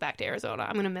when he goes back to Arizona.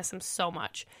 I'm going to miss him so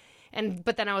much.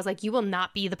 But then I was like, you will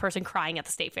not be the person crying at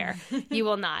the state fair. You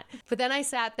will not. But then I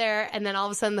sat there and then all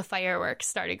of a sudden the fireworks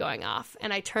started going off.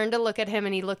 And I turned to look at him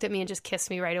and he looked at me and just kissed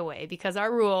me right away. Because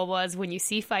our rule was when you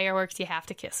see fireworks, you have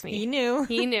to kiss me. He knew.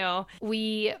 He knew.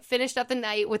 We finished up the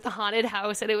night with the haunted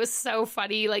house and it was so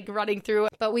funny like running through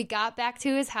it. But we got back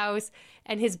to his house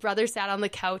and his brother sat on the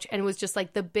couch and was just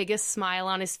like the biggest smile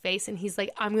on his face. And he's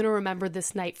like, I'm going to remember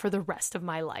this night for the rest of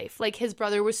my life. Like his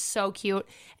brother was so cute.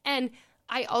 And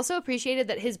I also appreciated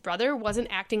that his brother wasn't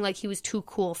acting like he was too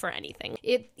cool for anything.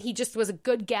 He just was a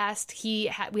good guest. We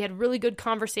had really good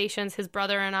conversations, his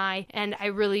brother and I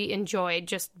really enjoyed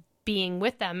just being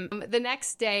with them. The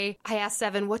next day, I asked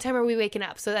Seven, what time are we waking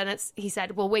up? So then he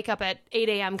said, we'll wake up at 8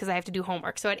 a.m. because I have to do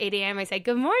homework. So at 8 a.m. I said,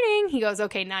 good morning. He goes,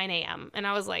 okay, 9 a.m. And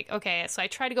I was like, okay. So I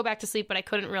tried to go back to sleep, but I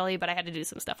couldn't really, but I had to do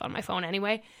some stuff on my phone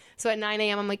anyway. So at 9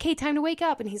 a.m. I'm like, hey, time to wake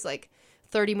up. And he's like,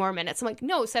 30 more minutes. I'm like,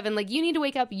 no, Seven, like you need to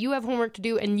wake up. You have homework to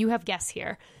do and you have guests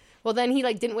here. Well, then he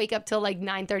like didn't wake up till like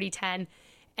 9:30, 10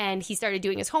 and he started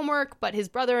doing his homework, but his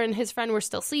brother and his friend were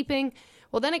still sleeping.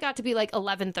 Well, then it got to be like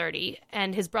 11:30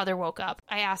 and his brother woke up.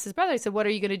 I asked his brother, I said, what are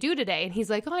you going to do today? And he's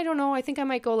like, oh, I don't know. I think I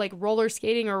might go like roller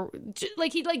skating or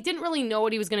like he like didn't really know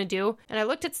what he was going to do. And I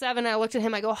looked at Seven, I looked at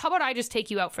him, I go, how about I just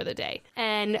take you out for the day?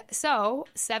 And so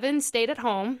Seven stayed at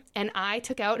home and I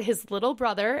took out his little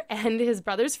brother and his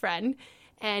brother's friend.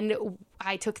 And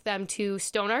I took them to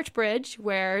Stone Arch Bridge,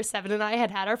 where Seven and I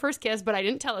had our first kiss, but I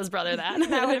didn't tell his brother that.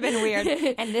 That would have been weird.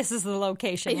 And this is the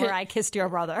location where I kissed your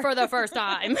brother. For the first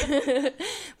time.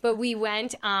 But we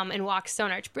went and walked Stone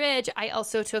Arch Bridge. I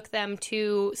also took them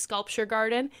to Sculpture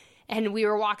Garden. And we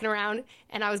were walking around,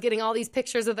 and I was getting all these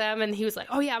pictures of them, and he was like,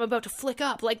 oh, yeah, I'm about to flick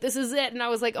up. Like, this is it. And I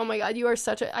was like, oh, my God, you are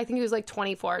such a – I think he was like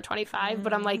 24 or 25,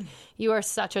 but I'm like, you are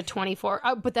such a 24 –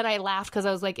 oh, but then I laughed because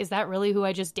I was like, is that really who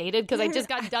I just dated? Because I just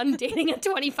got done dating a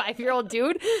 25-year-old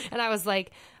dude. And I was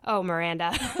like, oh,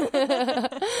 Miranda.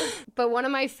 But one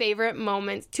of my favorite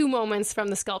moments, 2 moments from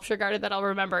the Sculpture Garden that I'll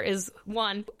remember is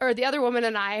the other woman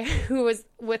and I who was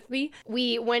with me,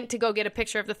 we went to go get a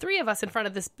picture of the 3 of us in front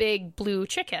of this big blue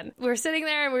chicken. We were sitting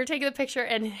there and we were taking the picture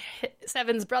and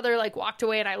Seven's brother like walked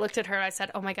away and I looked at her and I said,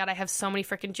 oh my God, I have so many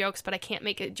freaking jokes, but I can't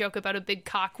make a joke about a big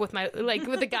cock with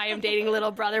the guy I'm dating,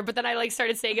 little brother. But then I like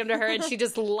started saying him to her and she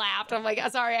just laughed. I'm like,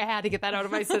 sorry, I had to get that out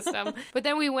of my system. But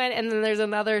then we went and then there's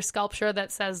another sculpture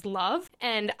that says love.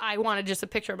 And I wanted just a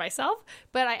picture of myself,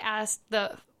 but I asked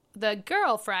the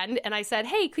girlfriend and I said,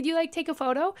 hey, could you like take a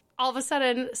photo? All of a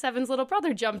sudden Seven's little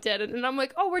brother jumped in and I'm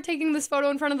like, oh, we're taking this photo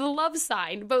in front of the love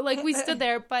sign. But like we stood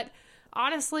there, but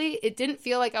honestly, it didn't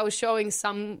feel like I was showing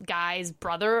some guy's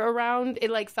brother around. It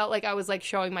like felt like I was like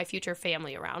showing my future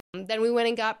family around. Then we went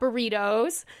and got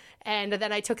burritos and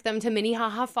then I took them to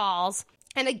Minnehaha Falls.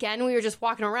 And again, we were just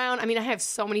walking around. I mean, I have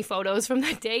so many photos from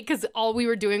that day because all we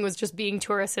were doing was just being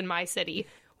tourists in my city.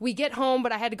 We get home,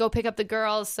 but I had to go pick up the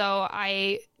girls. So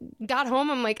I got home.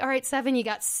 I'm like, all right, Seven, you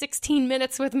got 16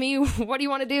 minutes with me. What do you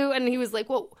want to do? And he was like,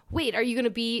 well, wait, are you going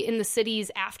to be in the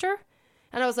cities after?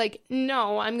 And I was like,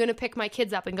 no, I'm going to pick my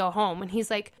kids up and go home. And he's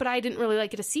like, but I didn't really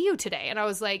like it to see you today. And I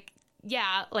was like,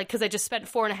 yeah, like, because I just spent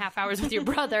 4.5 hours with your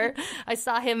brother. I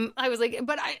saw him. I was like,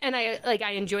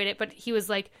 I enjoyed it. But he was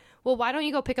like, well, why don't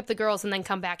you go pick up the girls and then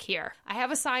come back here? I have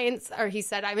a science, or he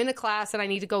said, I'm in a class and I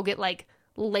need to go get like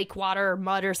lake water or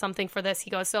mud or something for this.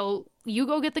 He goes, so you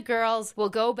go get the girls, we'll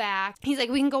go back. He's like,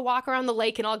 we can go walk around the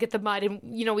lake and I'll get the mud and,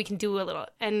 we can do a little.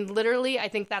 And literally, I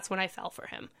think that's when I fell for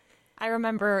him. I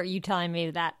remember you telling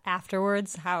me that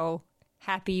afterwards, how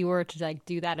happy you were to like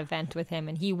do that event with him,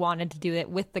 and he wanted to do it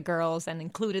with the girls and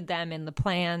included them in the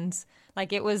plans.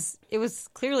 Like it was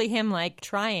clearly him like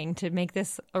trying to make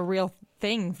this a real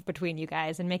thing between you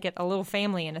guys and make it a little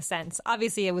family in a sense.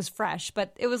 Obviously it was fresh,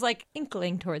 but it was like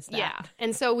inkling towards that. Yeah.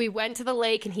 And so we went to the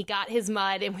lake and he got his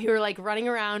mud and we were like running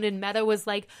around and Meta was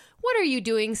like, "What are you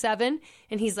doing, Seven?"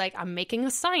 And he's like, "I'm making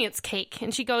a science cake."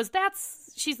 And she goes,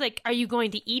 she's like, "Are you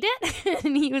going to eat it?"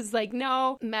 And he was like,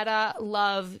 "No." Meta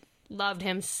loved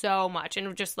him so much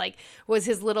and just like was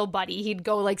his little buddy. He'd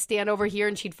go like stand over here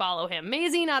and she'd follow him.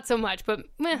 Maisie, not so much, but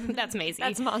that's Maisie.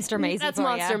 That's Monster Maisie. That's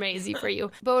Monster Maisie for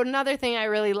you. But another thing I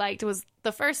really liked was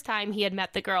the first time he had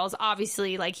met the girls,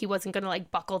 obviously like he wasn't going to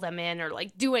like buckle them in or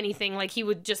like do anything. Like he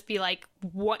would just be like,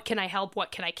 "What can I help?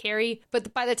 What can I carry?"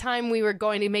 But by the time we were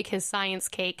going to make his science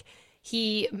cake,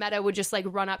 Meta would just like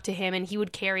run up to him and he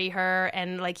would carry her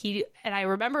and I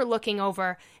remember looking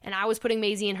over and I was putting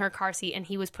Maisie in her car seat and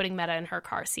he was putting Meta in her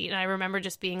car seat. And I remember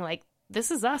just being like,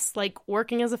 this is us like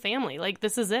working as a family. Like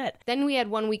this is it. Then we had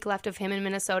 1 week left of him in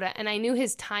Minnesota and I knew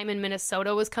his time in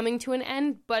Minnesota was coming to an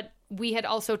end, but we had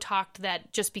also talked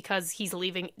that just because he's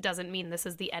leaving doesn't mean this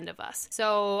is the end of us.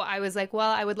 So I was like, well,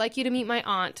 I would like you to meet my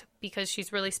aunt because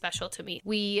she's really special to me.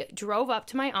 We drove up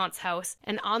to my aunt's house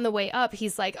and on the way up,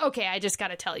 he's like, "Okay, I just got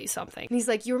to tell you something." And he's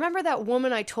like, "You remember that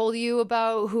woman I told you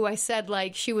about who I said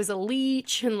like she was a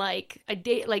leech and like I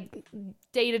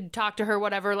dated, talked to her,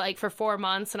 whatever, like for 4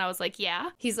 months?" And I was like, "Yeah."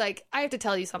 He's like, "I have to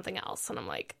tell you something else." And I'm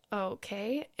like,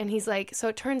 "Okay." And he's like, "So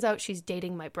it turns out she's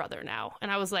dating my brother now."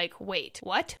 And I was like, "Wait,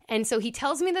 what?" And so he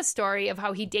tells me the story of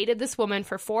how he dated this woman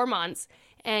for 4 months.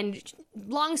 And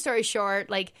long story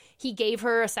short, like he gave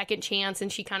her a second chance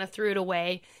and she kind of threw it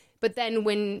away. But then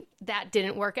when that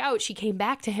didn't work out, she came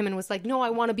back to him and was like, "No, I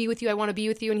want to be with you. I want to be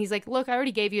with you." And he's like, "Look, I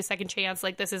already gave you a second chance.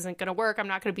 Like, this isn't going to work. I'm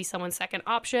not going to be someone's second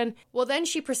option." Well, then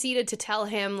she proceeded to tell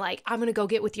him, like, "I'm going to go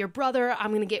get with your brother.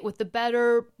 I'm going to get with the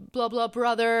better blah, blah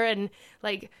brother." And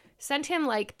like sent him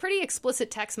like pretty explicit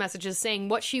text messages saying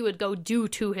what she would go do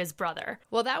to his brother.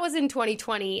 Well, that was in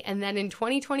 2020. And then in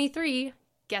 2023...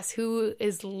 guess who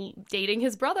is dating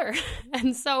his brother?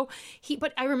 And so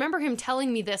but I remember him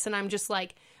telling me this and I'm just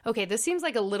like, okay, this seems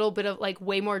like a little bit of like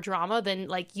way more drama than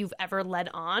like you've ever led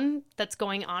on that's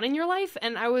going on in your life.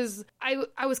 And I was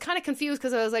kind of confused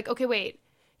because I was like, okay, wait,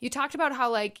 you talked about how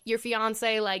like your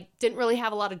fiance like didn't really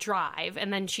have a lot of drive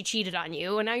and then she cheated on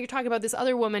you. And now you're talking about this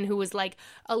other woman who was like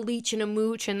a leech and a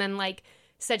mooch and then like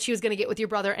said she was going to get with your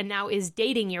brother and now is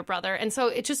dating your brother. And so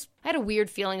I had a weird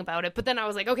feeling about it. But then I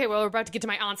was like, okay, well, we're about to get to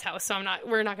my aunt's house. So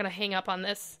we're not going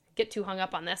to get too hung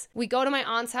up on this. We go to my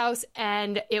aunt's house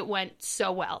and it went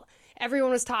so well. Everyone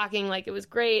was talking like it was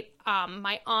great.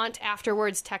 My aunt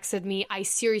afterwards texted me, "I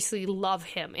seriously love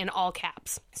him," in all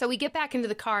caps. So we get back into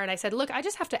the car and I said, "Look, I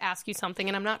just have to ask you something."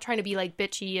 And I'm not trying to be like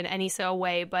bitchy in any so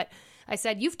way, but I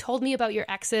said, "You've told me about your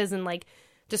exes and like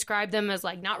describe them as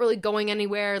like not really going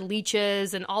anywhere,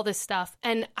 leeches and all this stuff.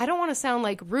 And I don't want to sound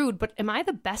like rude, but am I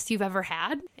the best you've ever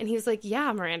had?" And he was like,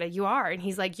 "Yeah, Miranda, you are." And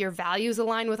he's like, "Your values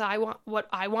align with what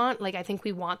I want. Like, I think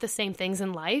we want the same things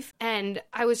in life." And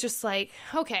I was just like,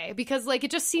 okay, because like,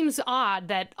 it just seems odd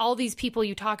that all these people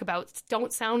you talk about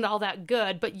don't sound all that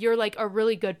good, but you're like a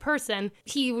really good person.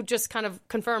 He would just kind of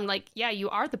confirm like, "Yeah, you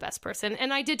are the best person."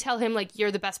 And I did tell him like, "You're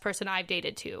the best person I've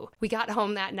dated too." We got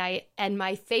home that night and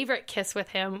my favorite kiss with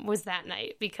him was that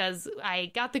night because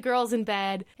I got the girls in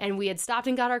bed and we had stopped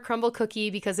and got our crumble cookie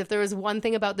because if there was one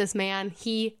thing about this man,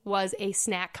 he was a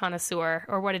snack connoisseur.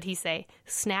 Or what did he say?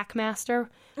 Snack master?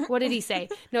 What did he say?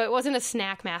 No, it wasn't a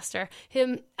snack master.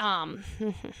 I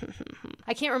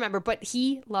can't remember, but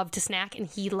he loved to snack and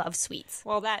he loved sweets.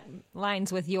 Well, that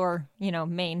lines with your,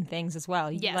 main things as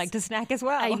well. You Yes. like to snack as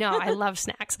well. I know, I love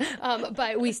snacks.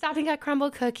 But we stopped and got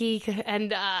crumble cookie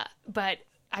and, but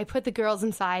I put the girls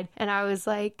inside and I was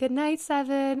like, "Good night,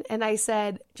 Seven." And I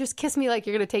said, "Just kiss me like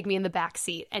you're going to take me in the back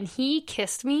seat." And he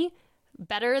kissed me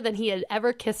better than he had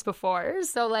ever kissed before.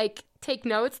 So like, take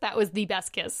notes. That was the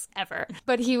best kiss ever.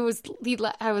 But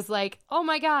I was like, "Oh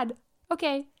my God.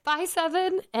 Okay, bye,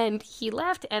 Seven." And he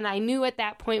left. And I knew at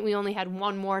that point we only had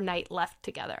one more night left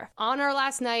together. On our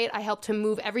last night, I helped him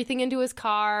move everything into his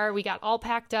car. We got all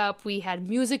packed up. We had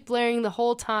music blaring the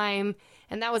whole time.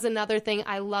 And that was another thing.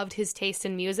 I loved his taste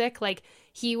in music. Like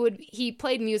he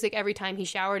played music every time he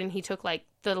showered and he took like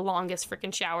the longest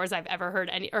freaking showers I've ever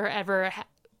heard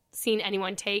seen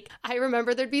anyone take. I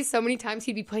remember there'd be so many times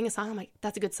he'd be playing a song. I'm like,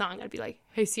 "That's a good song." I'd be like,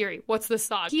 "Hey Siri, what's this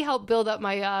song?" He helped build up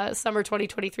my summer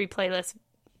 2023 playlist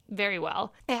very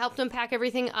well. I helped him pack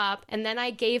everything up and then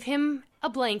I gave him a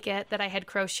blanket that I had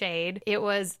crocheted. It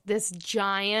was this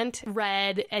giant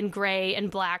red and gray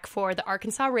and black for the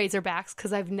Arkansas Razorbacks,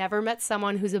 because I've never met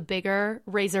someone who's a bigger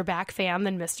Razorback fan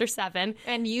than Mr. Seven.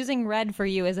 And using red for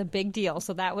you is a big deal,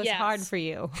 so that was hard for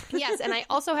you. Yes, and I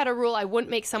also had a rule I wouldn't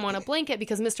make someone a blanket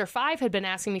because Mr. Five had been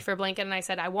asking me for a blanket, and I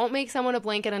said, I won't make someone a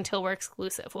blanket until we're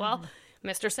exclusive. Well,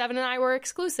 Mr. Seven and I were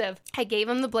exclusive. I gave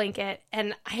him the blanket,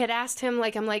 and I had asked him,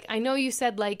 like, I'm like, I know you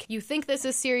said, like, you think this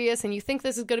is serious and you think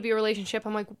this is going to be a relationship.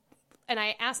 I'm like, and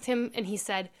I asked him, and he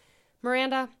said,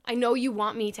 Miranda, I know you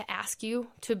want me to ask you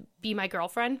to be my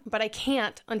girlfriend, but I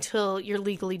can't until you're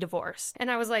legally divorced.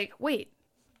 And I was like, wait,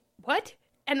 what?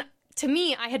 And to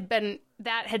me,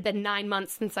 that had been 9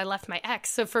 months since I left my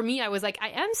ex. So for me, I was like, I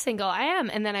am single. I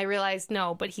am. And then I realized,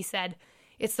 no, but he said,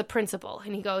 it's the principle.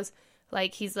 And he goes,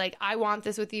 like, he's like, I want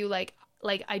this with you, like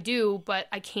I do, but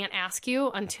I can't ask you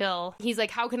until, he's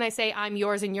like, how can I say I'm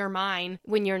yours and you're mine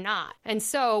when you're not? And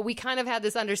so we kind of had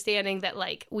this understanding that,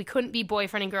 like, we couldn't be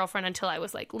boyfriend and girlfriend until I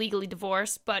was, like, legally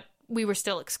divorced, but we were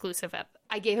still exclusive.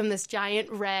 I gave him this giant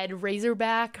red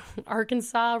Razorback,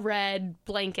 Arkansas red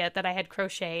blanket that I had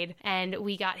crocheted, and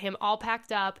we got him all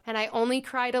packed up, and I only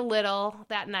cried a little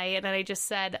that night, and I just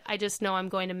said, I just know I'm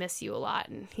going to miss you a lot.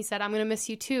 And he said, I'm going to miss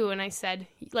you too. And I said,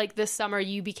 like, this summer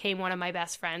you became one of my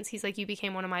best friends. He's like, you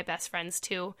became one of my best friends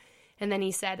too. And then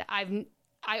he said,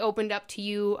 I opened up to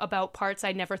you about parts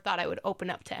I never thought I would open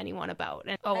up to anyone about.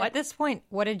 And at this point,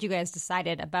 what did you guys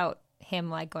decided about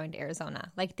him, like, going to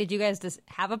Arizona? Like, did you guys just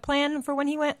have a plan for when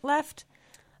he left?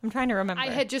 I'm trying to remember. I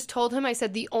had just told him, I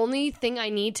said, the only thing I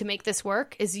need to make this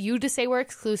work is you to say we're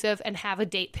exclusive and have a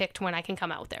date picked when I can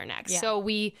come out there next. Yeah. So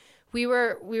we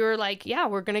were like, yeah,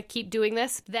 we're going to keep doing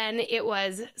this. Then it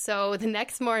was, so the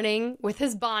next morning with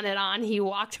his bonnet on, he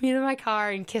walked me to my car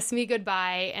and kissed me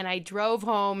goodbye. And I drove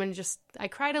home and I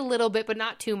cried a little bit, but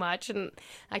not too much. And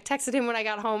I texted him when I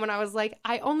got home and I was like,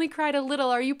 I only cried a little.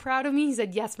 Are you proud of me? He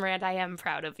said, yes, Miranda, I am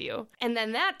proud of you. And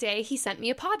then that day he sent me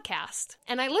a podcast,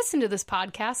 and I listened to this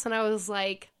podcast and I was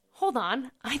like, hold on,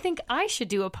 I think I should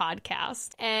do a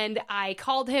podcast. And I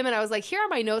called him and I was like, here are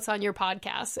my notes on your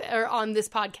podcast, or on this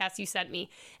podcast you sent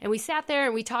me. And we sat there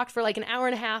and we talked for like an hour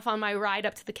and a half on my ride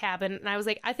up to the cabin. And I was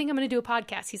like, I think I'm going to do a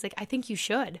podcast. He's like, I think you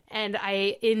should. And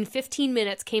I, in 15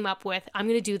 minutes, came up with, I'm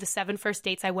going to do the 7 first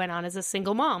dates I went on as a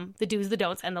single mom, the do's, the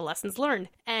don'ts, and the lessons learned.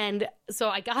 And so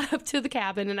I got up to the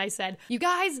cabin and I said, you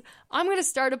guys, I'm going to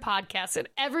start a podcast. And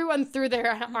everyone threw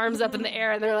their arms up in the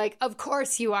air and they're like, of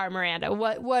course you are, Miranda.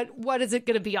 What is it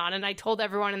going to be on? And I told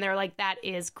everyone and they're like, that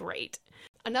is great.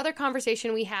 Another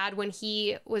conversation we had when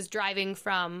he was driving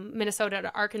from Minnesota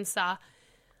to Arkansas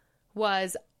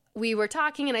was, we were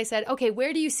talking and I said, okay,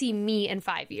 where do you see me in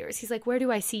 5 years? He's like, where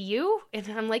do I see you? And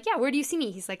I'm like, yeah, where do you see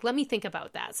me? He's like, let me think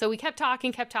about that. So we kept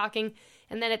talking.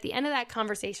 And then at the end of that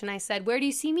conversation, I said, where do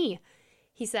you see me?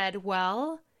 He said,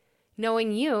 well,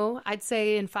 knowing you, I'd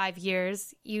say in 5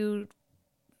 years, you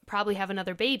probably have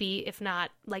another baby, if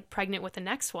not like pregnant with the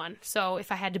next one. So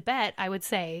if I had to bet, I would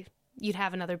say you'd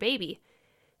have another baby.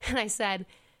 And I said,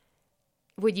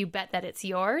 would you bet that it's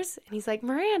yours? And he's like,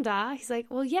 Miranda. He's like,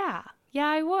 well, yeah,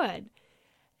 I would.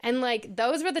 And like,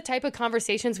 those were the type of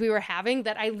conversations we were having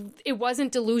that it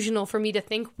wasn't delusional for me to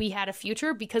think we had a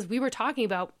future, because we were talking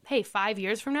about, hey, 5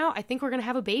 years from now, I think we're going to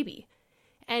have a baby.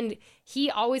 And he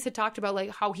always had talked about like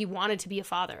how he wanted to be a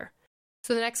father.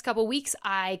 So the next couple weeks,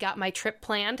 I got my trip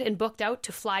planned and booked out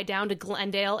to fly down to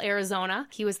Glendale, Arizona.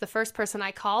 He was the first person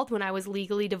I called when I was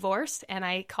legally divorced. And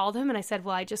I called him and I said,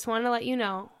 well, I just want to let you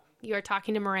know, you are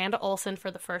talking to Miranda Olson for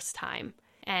the first time.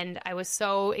 And I was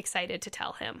so excited to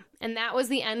tell him. And that was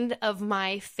the end of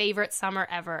my favorite summer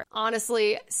ever.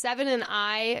 Honestly, Seven and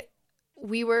I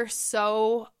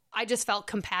just felt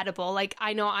compatible. Like,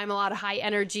 I know I'm a lot of high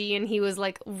energy and he was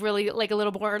like really like a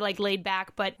little more like laid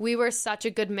back, but we were such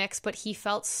a good mix. But he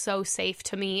felt so safe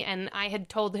to me. And I had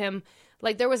told him,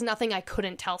 like, there was nothing I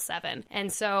couldn't tell Seven.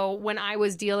 And so when I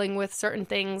was dealing with certain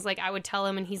things, like, I would tell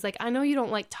him and he's like, I know you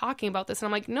don't like talking about this. And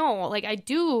I'm like, no, like, I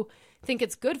do think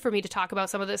it's good for me to talk about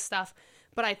some of this stuff.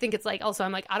 But I think it's like, also,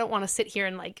 I'm like, I don't want to sit here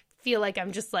and like feel like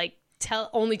I'm just like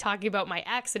only talking about my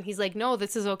ex. And he's like, no,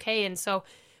 this is okay. And so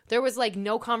there was like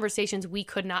no conversations we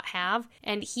could not have.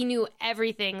 And he knew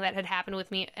everything that had happened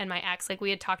with me and my ex. Like, we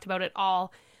had talked about it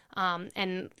all.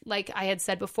 And like I had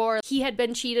said before, he had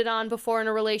been cheated on before in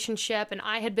a relationship and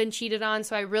I had been cheated on.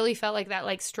 So I really felt like that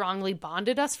like strongly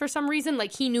bonded us for some reason.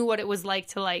 Like, he knew what it was like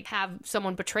to like have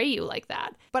someone betray you like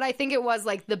that. But I think it was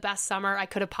like the best summer I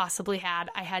could have possibly had.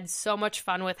 I had so much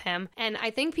fun with him. And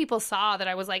I think people saw that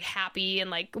I was like happy and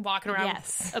like walking around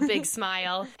with a big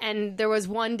smile. And there was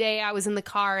one day I was in the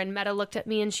car and Meta looked at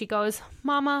me and she goes,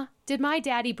 Mama, did my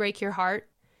daddy break your heart?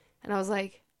 And I was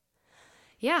like,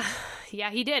 yeah,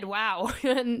 he did. Wow.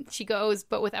 And she goes,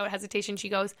 but without hesitation, she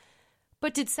goes,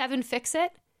 but did Seven fix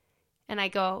it? And I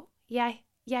go, yeah,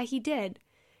 he did.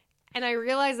 And I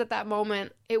realized at that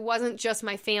moment, it wasn't just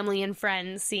my family and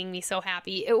friends seeing me so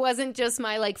happy. It wasn't just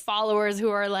my like followers who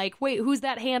are like, wait, who's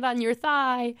that hand on your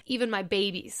thigh? Even my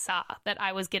babies saw that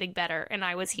I was getting better and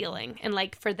I was healing. And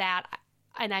like for that,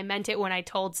 and I meant it when I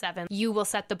told Seven, you will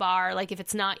set the bar. Like if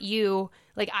it's not you,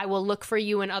 like I will look for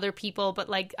you and other people. But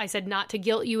like I said, not to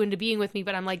guilt you into being with me,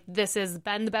 but I'm like, this has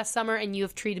been the best summer and you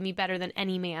have treated me better than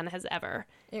any man has ever.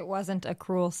 It wasn't a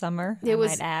cruel summer, I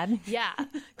might add. Yeah.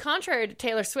 Contrary to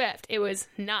Taylor Swift, it was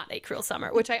not a cruel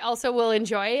summer, which I also will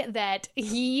enjoy that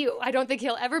I don't think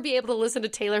he'll ever be able to listen to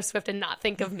Taylor Swift and not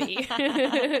think of me.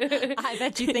 I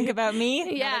bet you think about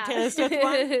me. Yeah. Taylor Swift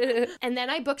one. And then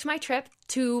I booked my trip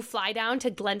to fly down to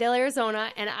Glendale,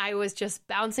 Arizona, and I was just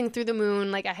bouncing through the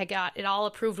moon. Like I had got it all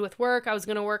approved with work. I was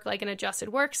going to work like an adjusted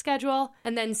work schedule.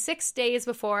 And then 6 days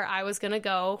before I was going to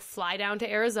go fly down to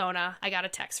Arizona, I got a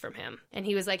text from him. And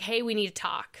he was like, hey, we need to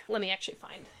talk. Let me actually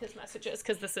find his messages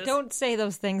because this is... Don't say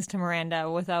those things to Miranda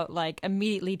without like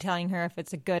immediately telling her if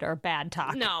it's a good or bad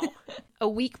talk. No. A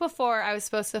week before I was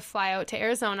supposed to fly out to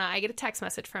Arizona, I get a text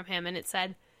message from him and it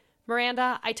said,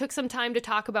 Miranda, I took some time to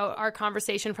talk about our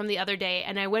conversation from the other day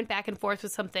and I went back and forth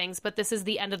with some things, but this is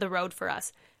the end of the road for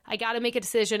us. I got to make a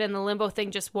decision and the limbo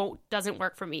thing just doesn't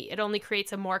work for me. It only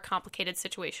creates a more complicated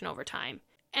situation over time.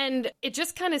 And it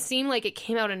just kind of seemed like it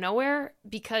came out of nowhere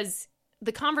because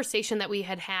the conversation that we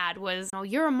had was, oh,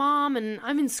 you're a mom and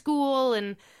I'm in school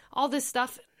and all this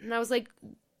stuff. And I was like,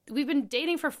 we've been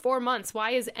dating for 4 months.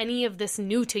 Why is any of this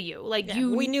new to you? Like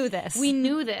we knew this. We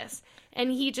knew this. And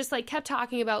he just like kept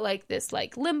talking about like this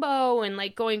like limbo and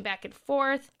like going back and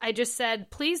forth. I just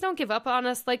said, please don't give up on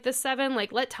us like this, Seven.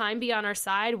 Like let time be on our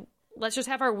side. Let's just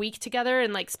have our week together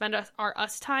and like spend our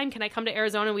us time. Can I come to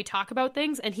Arizona and we talk about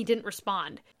things? And he didn't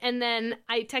respond. And then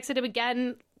I texted him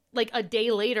again like a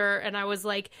day later and I was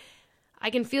like, I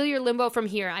can feel your limbo from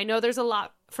here. I know there's a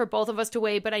lot for both of us to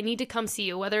weigh, but I need to come see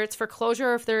you, whether it's for closure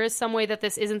or if there is some way that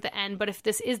this isn't the end. But if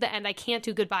this is the end, I can't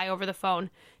do goodbye over the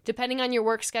phone. Depending on your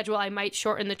work schedule, I might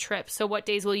shorten the trip. So what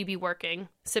days will you be working?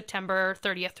 September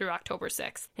 30th through October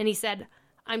 6th. And he said,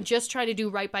 I'm just trying to do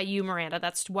right by you, Miranda.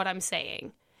 That's what I'm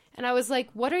saying. And I was like,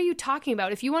 what are you talking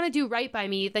about? If you want to do right by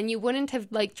me, then you wouldn't have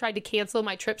like tried to cancel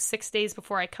my trip 6 days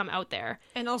before I come out there.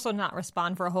 And also not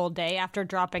respond for a whole day after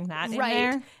dropping that in right.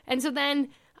 there. And so then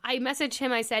I messaged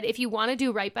him. I said, if you want to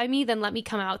do right by me, then let me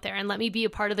come out there and let me be a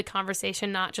part of the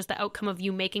conversation, not just the outcome of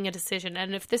you making a decision.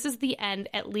 And if this is the end,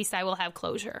 at least I will have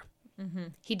closure. Mm-hmm.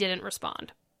 He didn't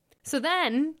respond. So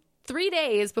then 3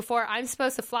 days before I'm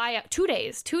supposed to fly out, 2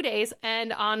 days,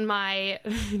 and on my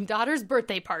daughter's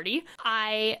birthday party,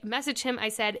 I messaged him. I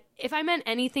said, if I meant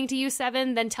anything to you,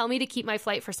 Seven, then tell me to keep my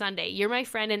flight for Sunday. You're my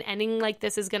friend, and ending like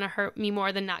this is going to hurt me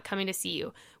more than not coming to see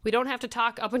you. We don't have to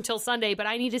talk up until Sunday, but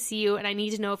I need to see you, and I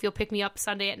need to know if you'll pick me up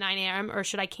Sunday at 9 a.m., or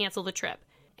should I cancel the trip?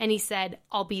 And he said,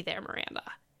 I'll be there, Miranda.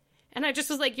 And I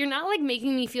just was like, you're not like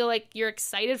making me feel like you're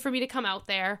excited for me to come out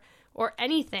there or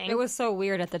anything. It was so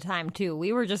weird at the time, too.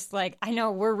 We were just like, I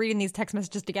know, we're reading these text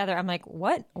messages together. I'm like,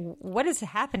 what? What is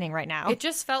happening right now? It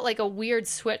just felt like a weird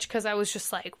switch because I was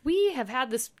just like, we have had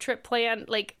this trip planned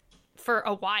like for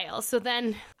a while. So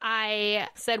then I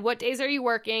said, what days are you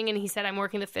working? And he said, I'm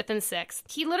working the 5th and 6th.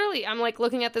 He literally, I'm like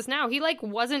looking at this now, he like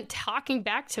wasn't talking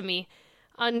back to me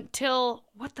until,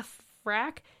 what the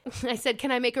frack? I said,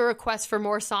 can I make a request for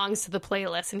more songs to the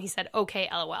playlist? And he said, okay,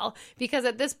 LOL. Because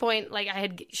at this point, like I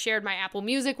had shared my Apple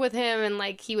Music with him and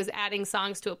like he was adding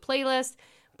songs to a playlist,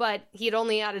 but he had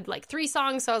only added like 3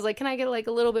 songs. So I was like, can I get like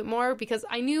a little bit more? Because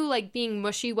I knew like being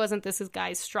mushy wasn't this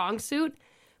guy's strong suit.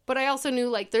 But I also knew,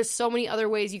 like, there's so many other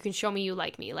ways you can show me you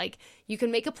like me. Like, you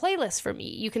can make a playlist for me.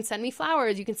 You can send me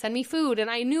flowers. You can send me food.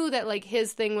 And I knew that, like,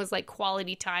 his thing was, like,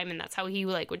 quality time, and that's how he,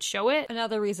 like, would show it.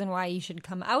 Another reason why you should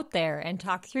come out there and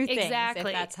talk through things.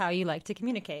 Exactly. If that's how you like to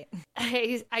communicate.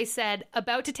 I said,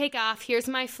 about to take off. Here's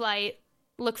my flight.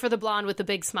 Look for the blonde with the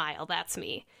big smile. That's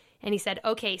me. And he said,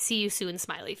 okay, see you soon,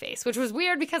 smiley face. Which was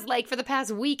weird because, like, for the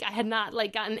past week, I had not,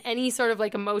 like, gotten any sort of,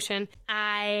 like, emotion.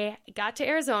 I got to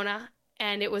Arizona.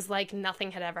 And it was like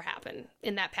nothing had ever happened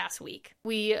in that past week.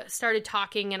 We started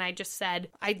talking and I just said,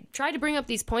 I tried to bring up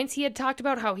these points he had talked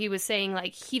about, how he was saying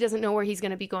like he doesn't know where he's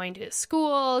going to be going to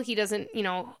school. He doesn't, you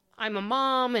know, I'm a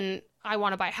mom and I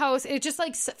want to buy a house. It just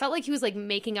like felt like he was like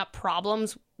making up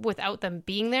problems without them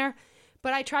being there.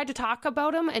 But I tried to talk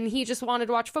about him and he just wanted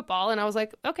to watch football. And I was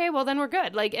like, okay, well then we're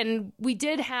good. Like, and we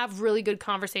did have really good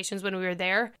conversations when we were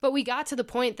there. But we got to the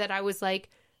point that I was like,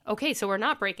 okay, so we're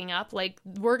not breaking up. Like,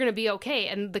 we're going to be okay.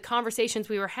 And the conversations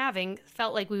we were having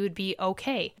felt like we would be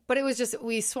okay. But it was just,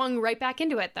 we swung right back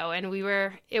into it, though. And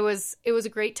it was a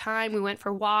great time. We went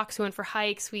for walks, we went for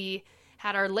hikes, we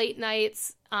had our late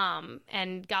nights,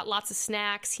 and got lots of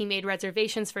snacks. He made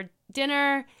reservations for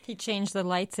dinner. He changed the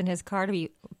lights in his car to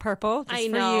be purple just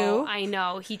for you. I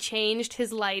know. He changed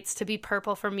his lights to be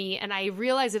purple for me, and I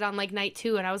realized it on like night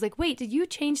 2, and I was like, wait, did you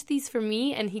change these for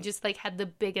me? And he just like had the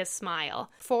biggest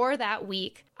smile. For that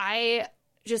week, I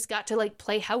just got to like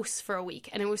play house for a week,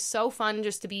 and it was so fun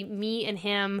just to be me and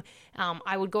him.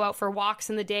 I would go out for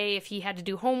walks in the day if he had to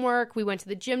do homework. We went to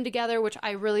the gym together, which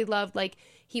I really loved. Like,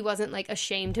 he wasn't like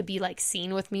ashamed to be like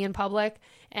seen with me in public,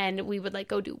 and we would like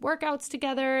go do workouts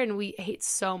together, and we ate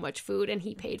so much food, and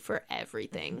he paid for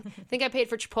everything. I think I paid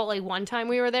for Chipotle one time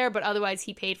we were there, but otherwise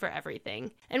he paid for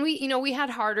everything. And we had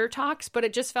harder talks, but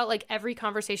it just felt like every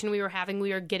conversation we were having,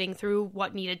 we were getting through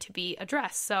what needed to be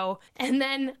addressed. So, and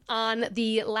then on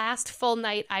the last full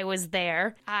night I was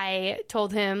there, I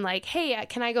told him like, hey,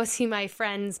 can I go see my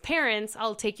friend's parents?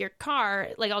 I'll take your car.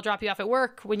 Like, I'll drop you off at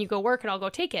work when you go work, and I'll go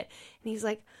take it. And he's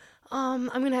like, I'm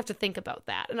going to have to think about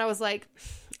that. And I was like,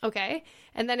 okay.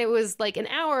 And then it was like an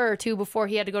hour or two before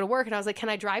he had to go to work. And I was like, can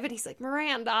I drive it? He's like,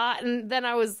 Miranda. And then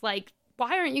I was like,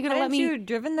 why aren't you going to let me? Hadn't you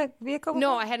driven the vehicle before?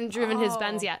 No, I hadn't driven his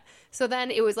Benz yet. So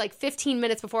then it was like 15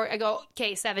 minutes before I go,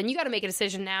 okay, 7, you got to make a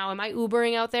decision now. Am I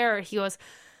Ubering out there? Or he goes,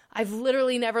 I've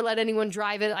literally never let anyone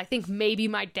drive it. I think maybe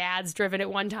my dad's driven it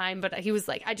one time, but he was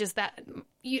like, I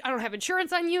don't have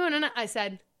insurance on you. And I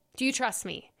said, do you trust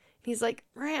me? He's like,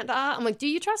 Miranda. I'm like, do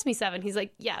you trust me, 7? He's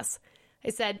like, yes.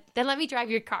 I said, then let me drive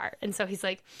your car. And so he's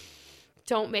like,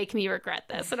 don't make me regret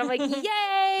this. And I'm like,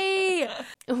 yay!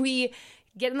 We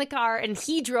get in the car, and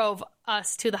he drove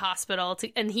us to the hospital,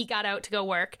 and he got out to go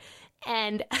work.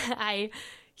 And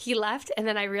he left, and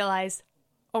then I realized,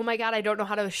 oh my God, I don't know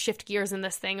how to shift gears in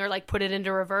this thing or like put it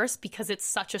into reverse, because it's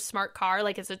such a smart car.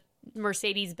 Like, it's a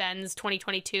Mercedes-Benz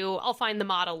 2022. I'll find the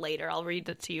model later. I'll read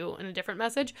it to you in a different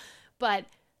message. But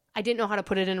I didn't know how to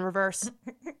put it in reverse.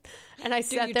 And I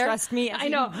sat there. Trust me? I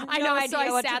know. So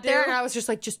I sat there, and I was just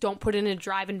like, just don't put it in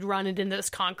drive and run it into this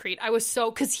concrete. I was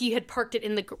because he had parked it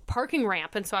in the parking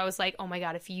ramp. And so I was like, oh my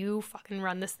God, if you fucking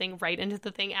run this thing right into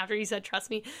the thing after you said, trust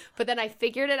me. But then I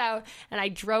figured it out, and I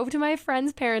drove to my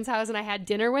friend's parents' house, and I had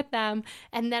dinner with them.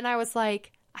 And then I was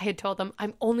like, I had told them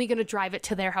I'm only going to drive it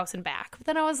to their house and back. But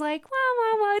then I was like, well,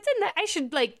 I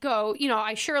should like go,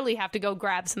 I surely have to go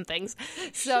grab some things.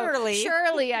 So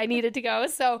surely I needed to go.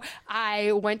 So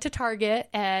I went to Target,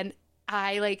 and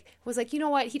I was like, you know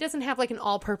what? He doesn't have like an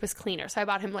all-purpose cleaner. So I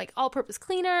bought him like all-purpose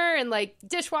cleaner and like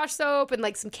dishwash soap and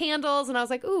like some candles. And I was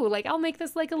like, ooh, like I'll make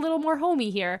this like a little more homey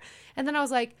here. And then I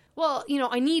was like, well,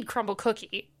 I need Crumble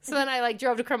Cookie. So then I like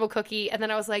drove to Crumble Cookie, and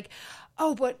then I was like,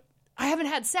 oh, but I haven't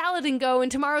had Salad and Go,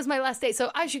 and tomorrow's my last day,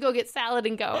 so I should go get Salad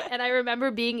and Go. And I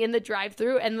remember being in the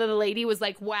drive-thru, and the lady was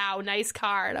like, wow, nice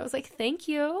car. And I was like, thank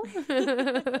you.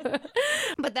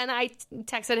 But then I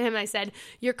texted him, and I said,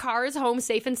 your car is home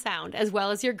safe and sound, as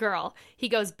well as your girl. He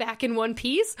goes, back in one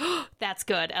piece? That's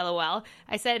good, LOL.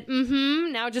 I said,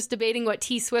 now just debating what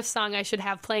T Swift song I should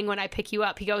have playing when I pick you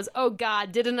up. He goes, oh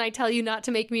God, didn't I tell you not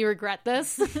to make me regret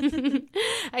this?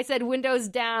 I said, windows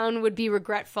down would be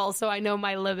regretful, so I know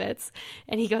my limits.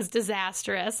 And he goes,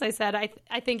 disastrous. I said,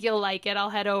 I think you'll like it. I'll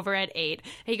head over at 8.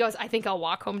 He goes, I think I'll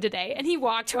walk home today. And he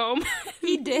walked home.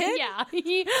 He did? Yeah.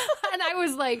 And I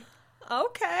was like,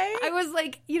 okay. I was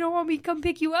like, you don't want me to come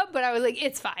pick you up? But I was like,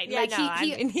 it's fine. Yeah, like,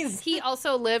 no, he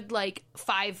also lived like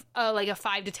a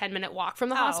 5 to 10 minute walk from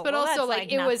the hospital. Well, so like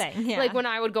it nothing. was Yeah. like when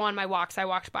I would go on my walks, I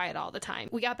walked by it all the time.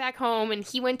 We got back home, and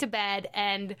he went to bed,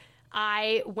 and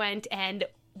I went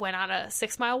on a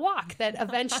 6-mile walk that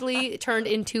eventually turned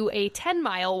into a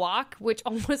 10-mile walk, which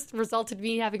almost resulted in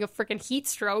me having a freaking heat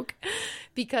stroke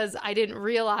because I didn't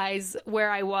realize where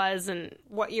I was and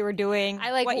what you were doing.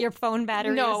 What your phone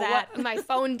battery was at. My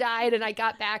phone died, and I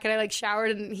got back, and I like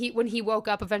showered, and when he woke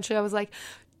up, eventually I was like,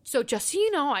 so just so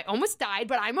you know, I almost died,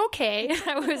 but I'm okay.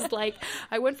 I was like,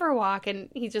 I went for a walk, and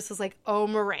he just was like, oh,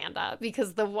 Miranda,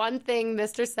 because the one thing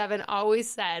Mr. 7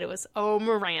 always said was, oh,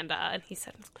 Miranda. And he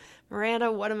said,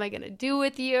 Miranda, what am I going to do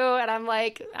with you? And I'm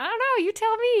like, I don't know, you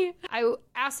tell me. I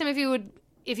asked him if he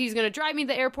was going to drive me to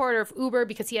the airport or if Uber,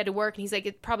 because he had to work. And he's like,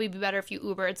 it'd probably be better if you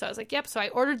Ubered. So I was like, yep. So I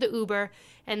ordered the Uber,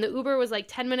 and the Uber was like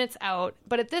 10 minutes out.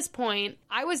 But at this point,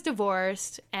 I was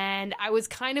divorced, and I was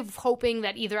kind of hoping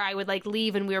that either I would like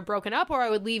leave and we were broken up, or I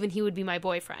would leave and he would be my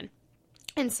boyfriend.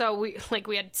 And so we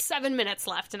had 7 minutes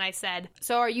left, and I said,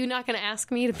 so are you not going to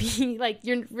ask me to be, like,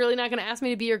 you're really not going to ask me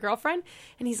to be your girlfriend?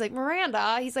 And he's like,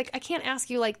 Miranda, he's like, I can't ask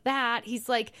you like that. He's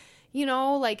like,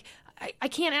 I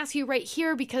can't ask you right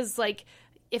here because, like,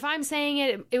 if I'm saying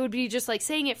it, it would be just like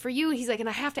saying it for you. He's like, and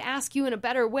I have to ask you in a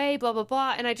better way, blah, blah,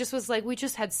 blah. And I just was like, we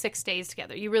just had 6 days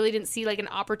together. You really didn't see like an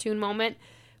opportune moment.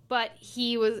 But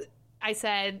I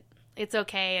said, it's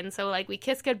okay. And so like we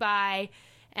kissed goodbye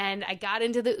and I got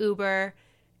into the Uber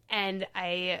and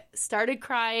I started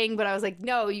crying, but I was like,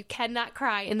 no, you cannot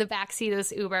cry in the backseat of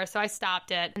this Uber. So I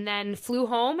stopped it and then flew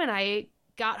home and I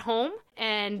got home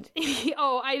and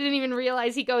I didn't even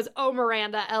realize he goes, oh,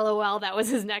 Miranda, LOL. That was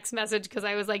his next message because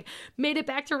I was like, made it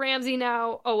back to Ramsey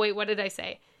now. Oh, wait, what did I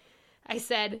say? I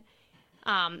said,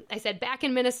 back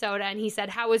in Minnesota, and he said,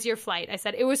 how was your flight? I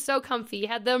said, it was so comfy.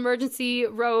 Had the emergency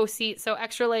row seat, so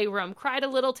extra leg room. Cried a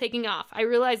little taking off. I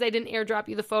realized I didn't airdrop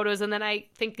you the photos, and then I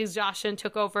think exhaustion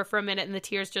took over for a minute, and the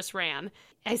tears just ran.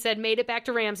 I said, made it back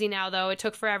to Ramsey now, though. It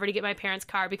took forever to get my parents'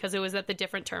 car because it was at the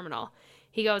different terminal.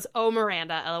 He goes, oh,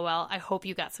 Miranda, LOL, I hope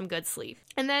you got some good sleep.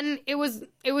 And then it was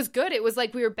good. It was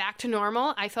like we were back to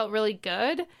normal. I felt really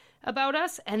good about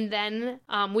us. And then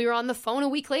we were on the phone a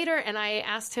week later and I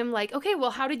asked him like, okay,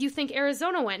 well, how did you think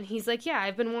Arizona went? And he's like, yeah,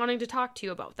 I've been wanting to talk to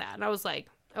you about that. And I was like,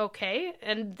 okay.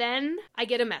 And then I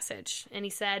get a message and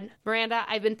he said, Miranda,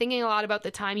 I've been thinking a lot about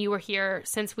the time you were here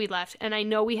since we left. And I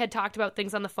know we had talked about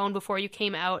things on the phone before you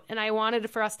came out. And I wanted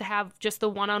for us to have just the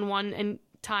one-on-one and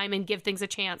time and give things a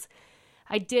chance.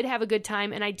 I did have a good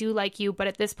time and I do like you, but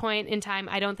at this point in time,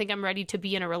 I don't think I'm ready to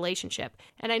be in a relationship.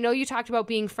 And I know you talked about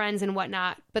being friends and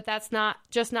whatnot, but that's not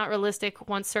realistic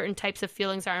once certain types of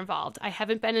feelings are involved. I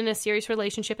haven't been in a serious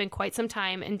relationship in quite some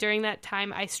time, and during that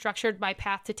time, I structured my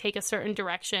path to take a certain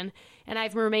direction, and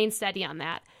I've remained steady on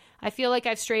that. I feel like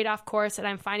I've strayed off course and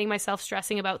I'm finding myself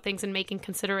stressing about things and making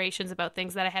considerations about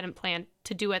things that I hadn't planned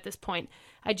to do at this point.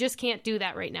 I just can't do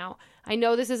that right now. I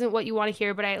know this isn't what you want to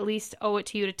hear, but I at least owe it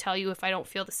to you to tell you if I don't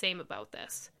feel the same about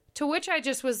this. To which I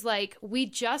just was like, we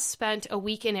just spent a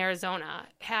week in Arizona,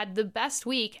 had the best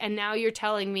week, and now you're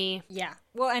telling me... Yeah.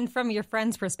 Well, and from your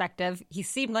friend's perspective, he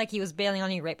seemed like he was bailing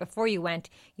on you right before you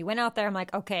went. You went out there, I'm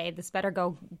like, okay, this better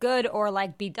go good or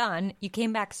like be done. You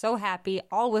came back so happy,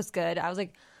 all was good. I was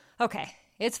like, okay,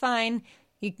 it's fine.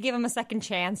 You can give him a second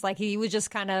chance. Like he was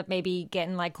just kind of maybe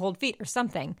getting like cold feet or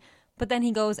something. But then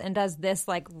he goes and does this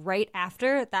like right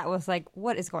after. That was like,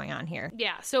 what is going on here?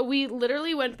 Yeah. So we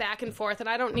literally went back and forth, and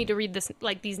I don't need to read this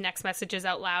like these next messages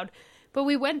out loud, but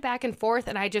we went back and forth,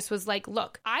 and I just was like,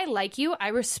 look, I like you. I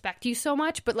respect you so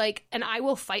much, but like, and I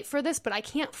will fight for this, but I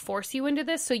can't force you into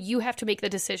this. So you have to make the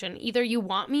decision. Either you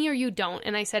want me or you don't.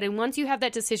 And I said, and once you have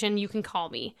that decision, you can call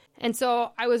me. And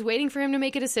so I was waiting for him to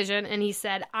make a decision, and he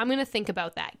said, I'm going to think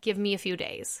about that. Give me a few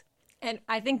days. And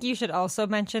I think you should also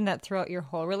mention that throughout your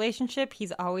whole relationship,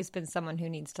 he's always been someone who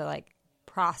needs to like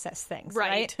process things,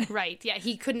 right? Right. Yeah,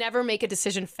 he could never make a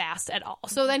decision fast at all.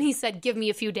 So then he said, give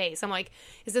me a few days. I'm like,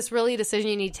 is this really a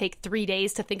decision you need to take 3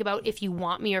 days to think about if you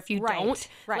want me or if you don't?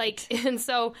 Right. Like, and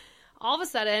so all of a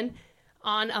sudden,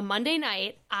 on a Monday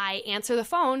night, I answer the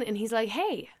phone and he's like,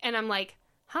 hey. And I'm like,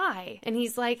 hi. And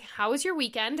he's like, how was your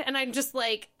weekend? And I'm just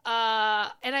like,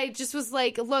 and I just was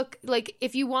like, look, like,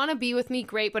 if you want to be with me,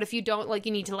 great. But if you don't, like,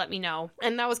 you need to let me know.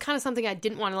 And that was kind of something I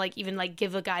didn't want to, like, even, like,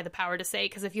 give a guy the power to say.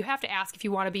 Because if you have to ask if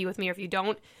you want to be with me or if you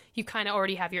don't, you kind of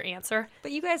already have your answer.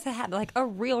 But you guys had, like, a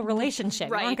real relationship.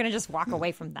 Right. You weren't going to just walk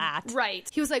away from that. Right.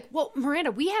 He was like, well,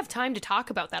 Miranda, we have time to talk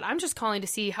about that. I'm just calling to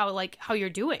see how you're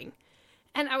doing.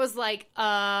 And I was like,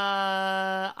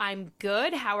 I'm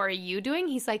good. How are you doing?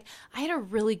 He's like, I had a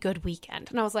really good weekend.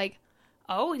 And I was like,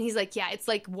 oh. And he's like, yeah, it's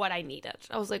like what I needed.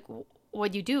 I was like,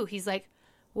 what'd you do? He's like,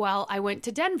 well, I went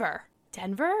to Denver.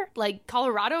 Denver? Like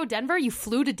Colorado, Denver? You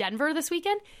flew to Denver this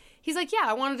weekend? He's like, yeah,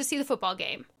 I wanted to see the football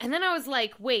game. And then I was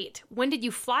like, wait, when did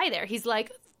you fly there? He's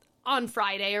like, on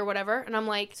Friday or whatever. And I'm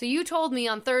like, so you told me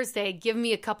on Thursday, give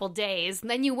me a couple days. And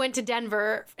then you went to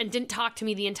Denver and didn't talk to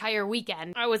me the entire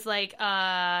weekend. I was like,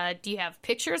 do you have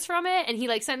pictures from it? And he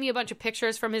like sent me a bunch of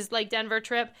pictures from his like Denver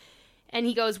trip. And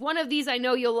he goes, one of these I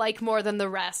know you'll like more than the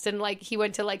rest. And like he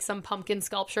went to like some pumpkin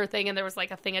sculpture thing and there was like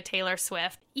a thing of Taylor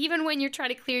Swift. Even when you're trying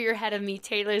to clear your head of me,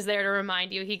 Taylor's there to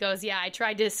remind you. He goes, yeah, I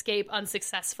tried to escape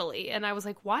unsuccessfully. And I was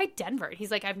like, why Denver? And he's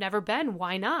like, I've never been.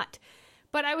 Why not?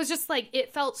 But I was just like,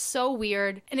 it felt so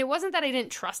weird. And it wasn't that I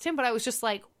didn't trust him, but I was just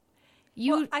like,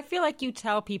 Well, I feel like you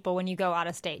tell people when you go out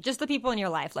of state, just the people in your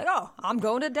life, like, oh, I'm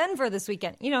going to Denver this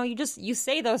weekend. You know, you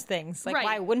say those things. Like, right.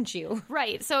 Why wouldn't you?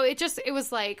 Right. So it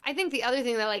was like, I think the other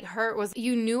thing that like hurt was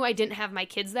you knew I didn't have my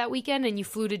kids that weekend and you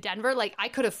flew to Denver. Like, I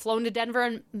could have flown to Denver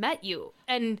and met you.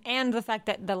 And the fact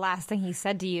that the last thing he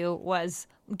said to you was,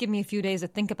 give me a few days to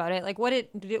think about it. Like,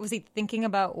 was he thinking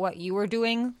about what you were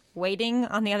doing, waiting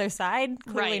on the other side?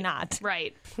 Clearly not.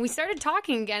 Right. We started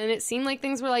talking again and it seemed like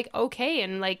things were like okay.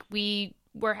 And like we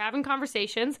we're having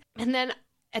conversations. And then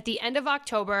at the end of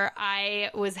October, I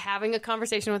was having a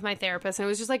conversation with my therapist, and it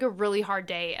was just like a really hard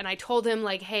day. And I told him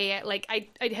like, hey, like I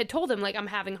had told him like I'm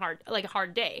having a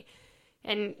hard day.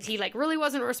 And he like really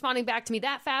wasn't responding back to me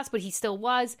that fast, but he still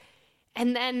was.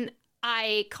 And then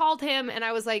I called him and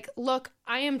I was like, look,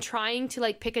 I am trying to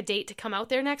like pick a date to come out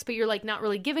there next, but you're like not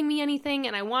really giving me anything.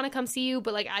 And I want to come see you,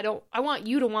 but like, I want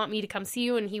you to want me to come see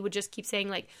you. And he would just keep saying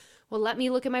like, well, let me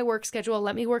look at my work schedule.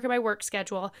 Let me work at my work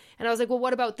schedule. And I was like, well,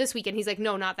 what about this weekend? He's like,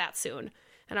 no, not that soon.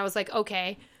 And I was like,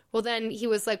 okay. Well, then he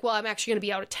was like, well, I'm actually going to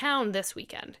be out of town this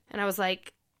weekend. And I was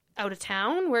like, out of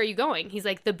town? Where are you going? He's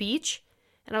like, the beach.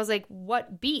 And I was like,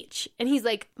 what beach? And he's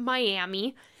like,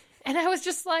 Miami. And I was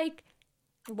just like,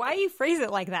 why do you phrase it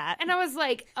like that? and I was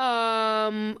like,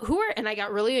 and I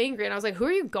got really angry. And I was like, who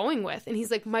are you going with? And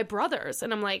he's like, my brothers.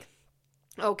 And I'm like,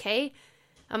 okay.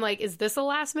 I'm like, is this a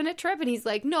last minute trip? And he's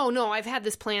like, no, I've had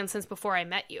this plan since before I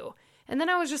met you. And then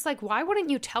I was just like, why wouldn't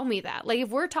you tell me that? Like, if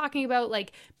we're talking about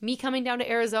like me coming down to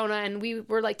Arizona and we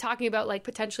were like talking about like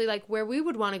potentially like where we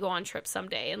would want to go on trips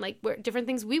someday and like where different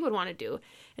things we would want to do.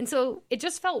 And so it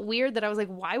just felt weird that I was like,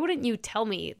 why wouldn't you tell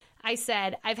me? I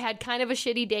said, I've had kind of a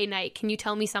shitty day night. Can you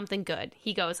tell me something good?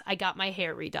 He goes, I got my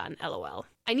hair redone, LOL.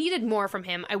 I needed more from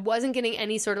him. I wasn't getting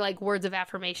any sort of like words of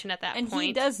affirmation at that point. And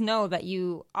he does know that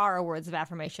you are a words of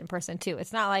affirmation person too.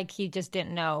 It's not like he just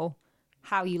didn't know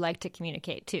how you like to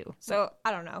communicate too. So I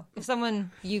don't know. If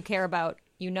someone you care about,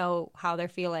 you know how they're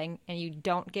feeling and you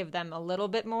don't give them a little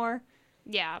bit more.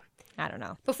 Yeah. I don't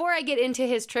know. Before I get into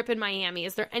his trip in Miami,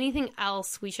 is there anything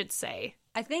else we should say?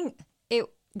 I think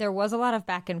there was a lot of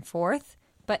back and forth,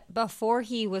 but before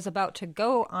he was about to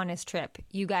go on his trip,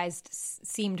 you guys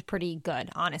seemed pretty good,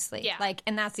 honestly. Yeah. Like,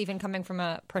 and that's even coming from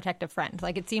a protective friend.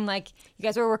 Like, it seemed like you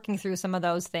guys were working through some of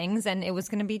those things and it was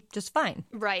going to be just fine.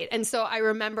 Right. And so I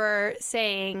remember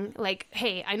saying, like,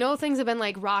 hey, I know things have been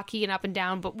like rocky and up and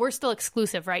down, but we're still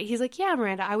exclusive, right? He's like, yeah,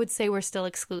 Miranda, I would say we're still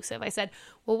exclusive. I said,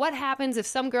 well, what happens if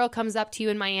some girl comes up to you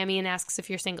in Miami and asks if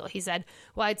you're single? He said,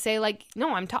 well, I'd say like,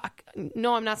 no,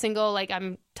 I'm not single. Like,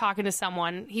 I'm talking to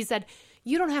someone. He said,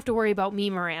 you don't have to worry about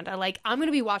me, Miranda. Like, I'm going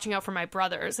to be watching out for my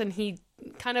brothers. And he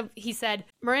said,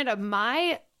 Miranda,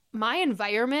 my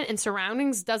environment and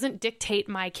surroundings doesn't dictate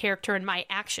my character and my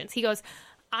actions. He goes,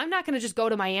 I'm not going to just go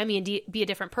to Miami and be a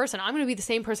different person. I'm going to be the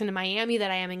same person in Miami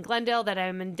that I am in Glendale, that I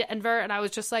am in Denver. And I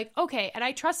was just like, okay. And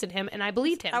I trusted him and I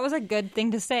believed him. That was a good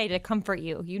thing to say to comfort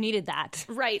you. You needed that.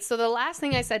 Right. So the last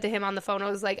thing I said to him on the phone, I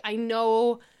was like, I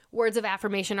know words of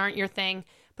affirmation aren't your thing,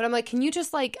 but I'm like, can you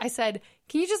just like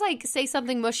say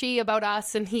something mushy about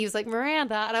us? And he was like,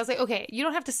 Miranda. And I was like, okay, you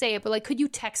don't have to say it, but like, could you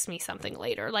text me something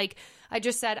later? Like, I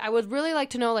just said, I would really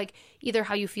like to know like either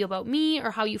how you feel about me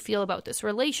or how you feel about this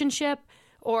relationship.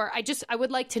 Or I would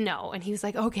like to know. And he was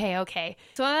like, okay.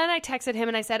 So then I texted him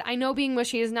and I said, I know being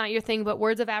mushy is not your thing, but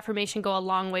words of affirmation go a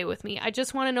long way with me. I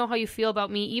just want to know how you feel about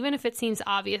me, even if it seems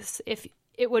obvious, if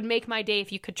it would make my day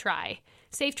if you could try.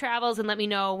 Safe travels and let me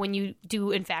know when you do,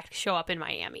 in fact, show up in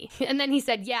Miami. And then he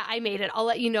said, yeah, I made it. I'll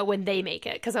let you know when they make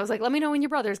it. Because I was like, let me know when your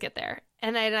brothers get there.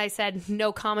 And then I said,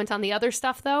 no comment on the other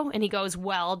stuff, though. And he goes,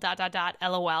 well, ...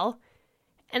 LOL.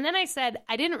 And then I said,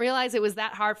 I didn't realize it was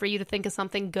that hard for you to think of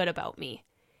something good about me.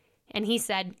 And he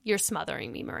said, you're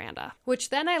smothering me, Miranda. Which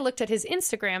then I looked at his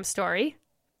Instagram story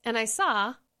and I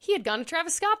saw he had gone to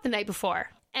Travis Scott the night before.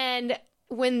 And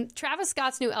when Travis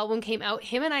Scott's new album came out,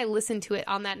 him and I listened to it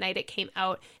on that night it came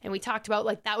out. And we talked about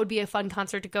like that would be a fun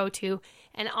concert to go to.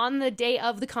 And on the day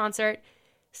of the concert,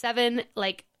 Seven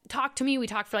like talked to me. We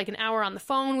talked for like an hour on the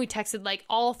phone. We texted like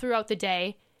all throughout the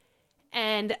day.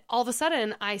 And all of a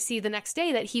sudden I see the next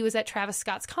day that he was at Travis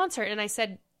Scott's concert. And I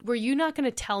said, were you not going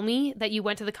to tell me that you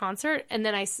went to the concert? And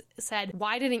then I said,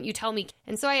 why didn't you tell me?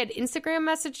 And so I had Instagram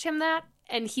messaged him that,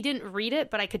 and he didn't read it,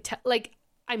 but I could tell, like,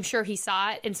 I'm sure he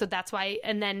saw it. And so that's why.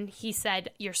 And then he said,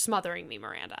 you're smothering me,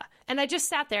 Miranda. And I just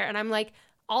sat there and I'm like,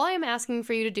 all I'm asking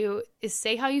for you to do is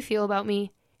say how you feel about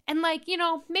me. And like, you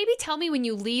know, maybe tell me when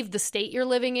you leave the state you're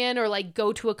living in or like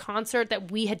go to a concert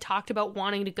that we had talked about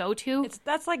wanting to go to.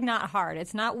 That's like not hard.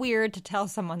 It's not weird to tell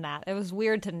someone that. It was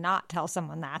weird to not tell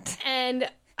someone that. And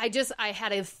I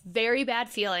had a very bad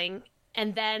feeling,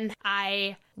 and then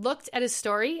I looked at his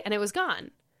story, and it was gone.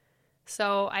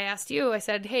 So I asked you, I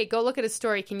said, hey, go look at his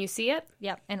story. Can you see it?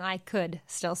 Yep, and I could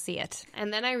still see it.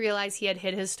 And then I realized he had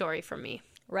hid his story from me.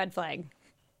 Red flag.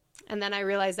 And then I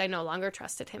realized I no longer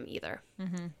trusted him either.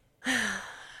 Mm-hmm.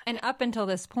 And up until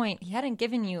this point, he hadn't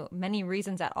given you many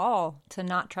reasons at all to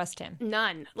not trust him.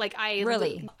 None. Like I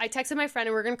texted my friend,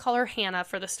 and we're going to call her Hannah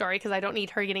for the story because I don't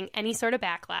need her getting any sort of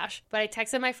backlash. But I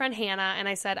texted my friend Hannah and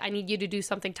I said, I need you to do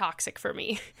something toxic for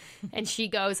me. And she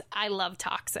goes, I love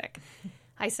toxic.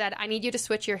 I said, I need you to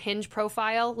switch your Hinge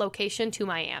profile location to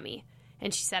Miami.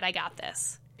 And she said, I got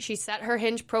this. She set her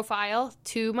Hinge profile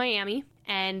to Miami,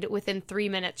 and within 3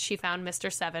 minutes, she found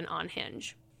Mr. 7 on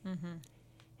Hinge. Mm-hmm.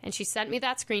 And she sent me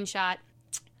that screenshot.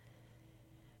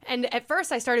 And at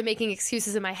first, I started making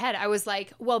excuses in my head. I was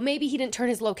like, well, maybe he didn't turn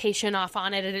his location off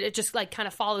on it, and it just, like, kind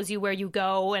of follows you where you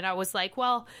go. And I was like,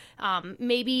 well,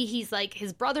 maybe he's, like,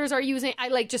 his brothers are using... I,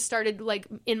 like, just started, like,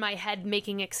 in my head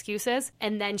making excuses.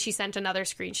 And then she sent another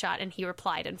screenshot, and he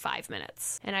replied in 5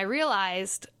 minutes. And I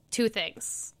realized 2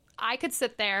 things. I could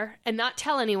sit there and not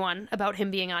tell anyone about him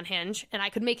being on Hinge, and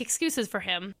I could make excuses for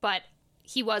him, but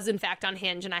he was, in fact, on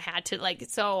Hinge, and I had to, like...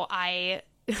 So I...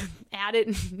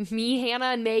 added me, Hannah,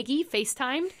 and Maggie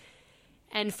FaceTimed,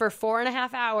 and for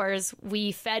 4.5 hours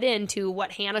we fed into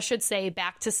what Hannah should say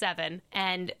back to 7,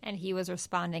 and he was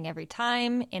responding every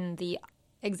time in the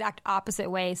exact opposite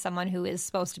way someone who is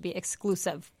supposed to be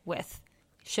exclusive with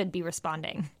should be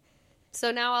responding.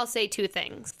 So now I'll say 2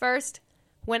 things. First,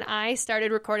 when I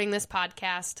started recording this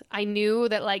podcast, I knew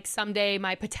that, like, someday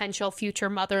my potential future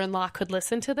mother-in-law could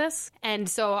listen to this. And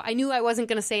so I knew I wasn't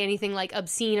going to say anything, like,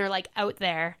 obscene or, like, out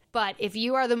there. But if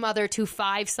you are the mother to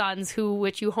 5 sons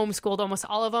which you homeschooled almost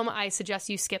all of them, I suggest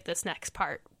you skip this next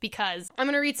part. Because I'm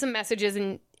going to read some messages,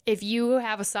 and if you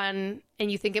have a son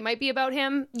and you think it might be about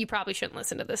him, you probably shouldn't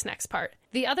listen to this next part.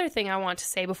 The other thing I want to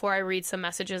say before I read some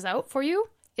messages out for you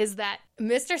is that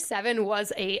Mr. 7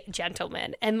 was a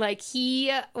gentleman. And, like,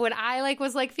 when I, like,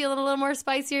 was, like, feeling a little more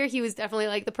spicier, he was definitely,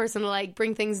 like, the person to, like,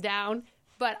 bring things down.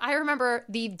 But I remember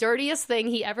the dirtiest thing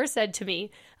he ever said to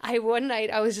me. One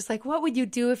night, I was just like, what would you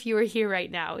do if you were here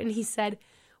right now? And he said,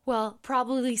 well,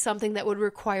 probably something that would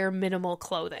require minimal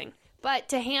clothing. But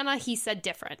to Hannah, he said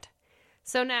different.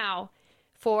 So now,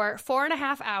 for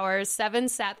 4.5 hours, 7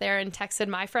 sat there and texted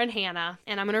my friend Hannah,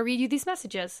 and I'm going to read you these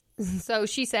messages. So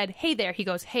she said, hey there. He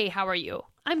goes, hey, how are you?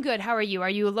 I'm good. How are you? Are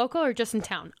you a local or just in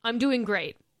town? I'm doing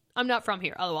great. I'm not from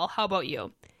here. LOL. How about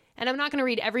you? And I'm not going to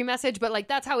read every message, but, like,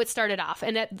 that's how it started off.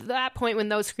 And at that point, when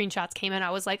those screenshots came in,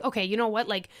 I was like, okay, you know what?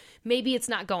 Like, maybe it's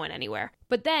not going anywhere.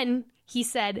 But then he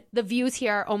said, the views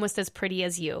here are almost as pretty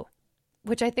as you.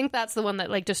 Which I think that's the one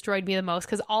that, like, destroyed me the most,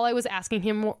 because all I was asking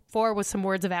him for was some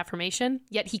words of affirmation,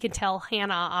 yet he could tell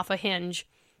Hannah off a Hinge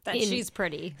that she's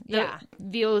pretty. Yeah.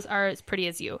 Views are as pretty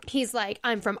as you. He's like,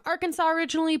 I'm from Arkansas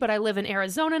originally, but I live in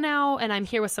Arizona now, and I'm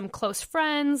here with some close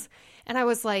friends. And I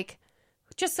was like,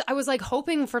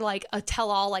 hoping for, like, a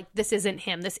tell-all, like, this isn't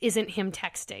him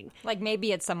texting. Like,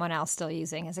 maybe it's someone else still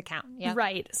using his account. Yeah.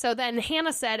 Right. So then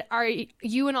Hannah said, are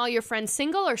you and all your friends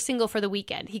single or single for the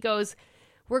weekend? He goes,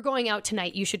 we're going out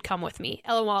tonight. You should come with me.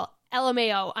 LOL.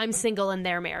 LMAO, I'm single and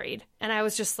they're married. And I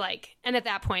was just like, and at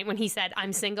that point when he said,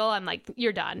 I'm single, I'm like,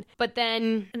 you're done. But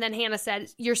then Hannah said,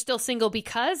 you're still single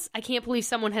because I can't believe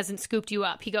someone hasn't scooped you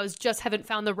up. He goes, just haven't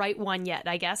found the right one yet,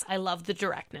 I guess. I love the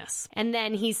directness. And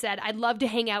then he said, I'd love to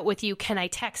hang out with you. Can I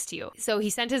text you? So he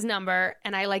sent his number,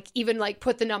 and I, like, even, like,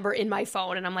 put the number in my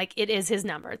phone, and I'm like, it is his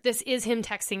number. This is him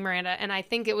texting Miranda. And I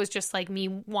think it was just, like, me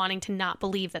wanting to not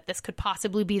believe that this could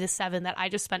possibly be the 7 that I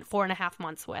just spent 4.5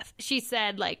 months with. She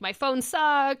said, like, my phone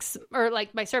sucks, or,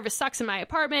 like, my service sucks in my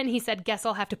apartment. He said, guess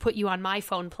I'll have to put you on my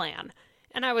phone plan.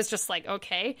 And I was just like,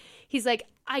 okay. He's like,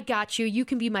 I got you. You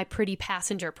can be my pretty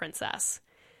passenger princess.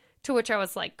 To which I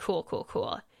was like, cool, cool,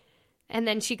 cool. And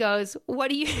then she goes, what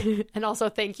do you, and also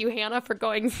thank you, Hannah, for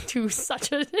going to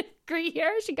such a degree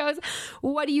here. She goes,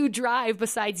 what do you drive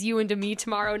besides you and to me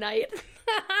tomorrow night?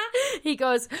 He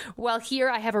goes, well, here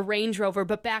I have a Range Rover,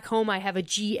 but back home I have a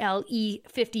GLE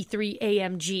 53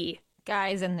 AMG.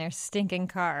 Guys in their stinking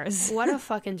cars. What a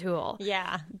fucking tool.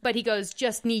 Yeah. But he goes,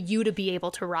 just need you to be able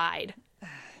to ride.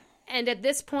 And at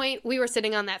this point, we were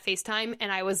sitting on that FaceTime,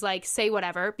 and I was like, say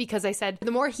whatever, because I said,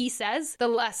 the more he says, the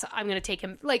less I'm going to take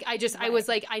him. Like, I was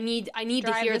like, I need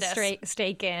to hear this.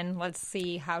 Stake in. Let's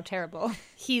see how terrible.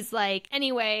 He's like,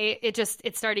 anyway,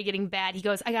 it started getting bad. He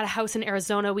goes, I got a house in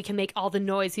Arizona. We can make all the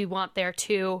noise we want there,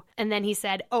 too. And then he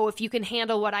said, oh, if you can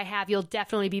handle what I have, you'll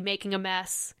definitely be making a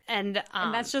mess. And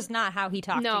that's just not how he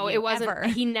talked to you. No, it wasn't. Ever.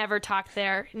 He never talked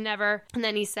there. Never. And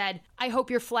then he said, I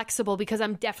hope you're flexible because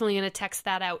I'm definitely going to text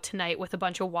that out tonight with a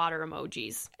bunch of water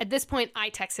emojis. At this point, I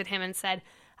texted him and said,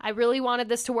 I really wanted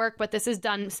this to work, but this is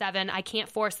done, 7. I can't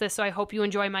force this, so I hope you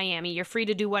enjoy Miami. You're free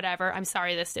to do whatever. I'm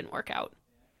sorry this didn't work out.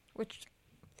 Which,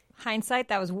 hindsight,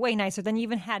 that was way nicer than you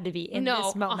even had to be in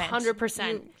this moment.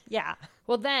 100%. Yeah.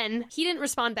 Well, then, he didn't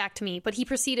respond back to me, but he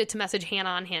proceeded to message Hannah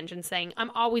on Hinge and saying, I'm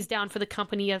always down for the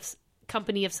company of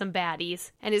some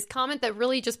baddies. And his comment that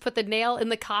really just put the nail in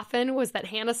the coffin was that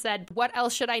Hannah said, what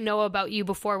else should I know about you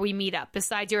before we meet up?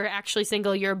 Besides you're actually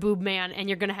single, you're a boob man, and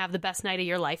you're going to have the best night of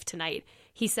your life tonight.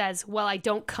 He says, well, I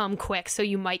don't come quick, so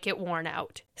you might get worn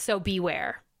out. So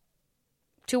beware.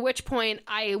 To which point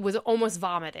I was almost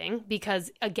vomiting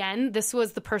because, again, this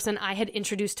was the person I had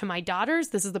introduced to my daughters.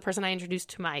 This is the person I introduced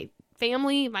to my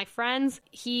family, my friends.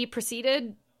 He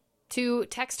proceeded to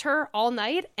text her all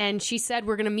night, and she said,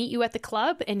 we're going to meet you at the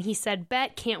club. And he said,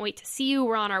 bet, can't wait to see you.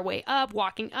 We're on our way up,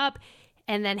 walking up.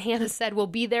 And then Hannah said, we'll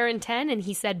be there in 10. And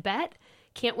he said, bet,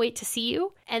 can't wait to see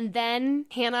you. And then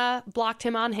Hannah blocked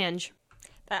him on Hinge.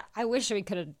 I wish we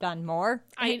could have done more.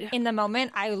 In the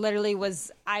moment, I literally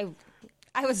was...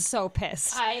 I was so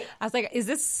pissed. I was like, is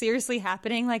this seriously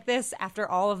happening like this after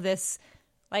all of this,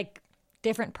 like,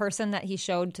 different person that he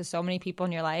showed to so many people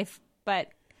in your life? But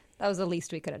that was the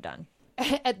least we could have done.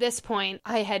 At this point,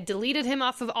 I had deleted him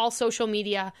off of all social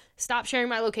media, stopped sharing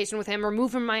my location with him,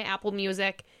 removed from my Apple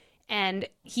Music, and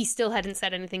he still hadn't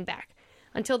said anything back.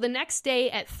 Until the next day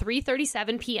at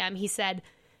 3:37 p.m., he said...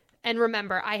 And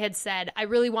remember, I had said, I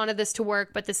really wanted this to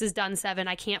work, but this is done 7.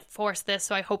 I can't force this,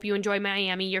 so I hope you enjoy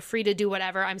Miami. You're free to do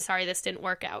whatever. I'm sorry this didn't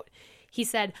work out. He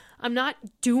said, I'm not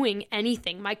doing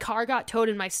anything. My car got towed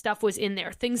and my stuff was in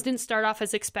there. Things didn't start off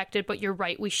as expected, but you're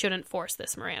right. We shouldn't force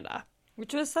this, Miranda.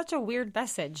 Which was such a weird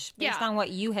message based on what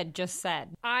you had just said.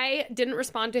 I didn't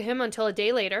respond to him until a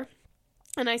day later.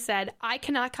 And I said, I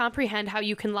cannot comprehend how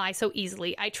you can lie so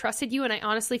easily. I trusted you, and I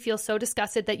honestly feel so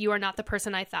disgusted that you are not the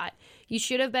person I thought. You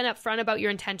should have been upfront about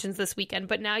your intentions this weekend,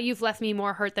 but now you've left me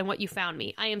more hurt than what you found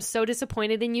me. I am so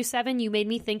disappointed in you, 7. You made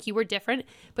me think you were different,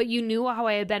 but you knew how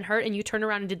I had been hurt, and you turned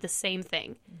around and did the same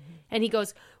thing. Mm-hmm. And he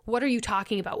goes, what are you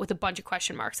talking about, with a bunch of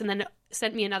question marks? And then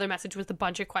sent me another message with a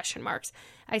bunch of question marks.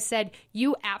 I said,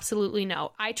 you absolutely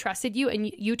know. I trusted you, and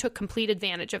you took complete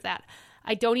advantage of that.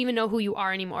 I don't even know who you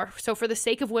are anymore. So for the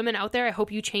sake of women out there, I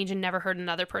hope you change and never hurt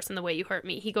another person the way you hurt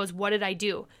me. He goes, what did I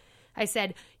do? I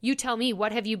said, you tell me,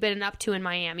 what have you been up to in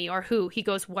Miami, or who? He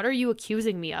goes, what are you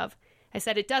accusing me of? I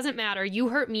said, it doesn't matter. You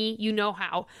hurt me. You know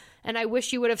how. And I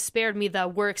wish you would have spared me the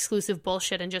we're exclusive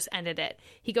bullshit and just ended it.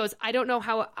 He goes, I don't know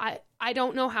how. I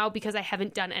don't know how because I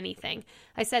haven't done anything.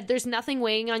 I said, there's nothing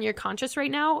weighing on your conscience right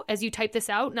now as you type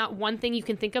this out. Not one thing you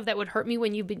can think of that would hurt me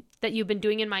when you've been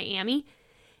doing in Miami.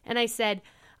 And I said,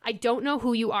 I don't know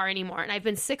who you are anymore. And I've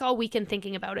been sick all weekend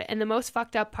thinking about it. And the most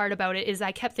fucked up part about it is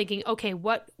I kept thinking, okay,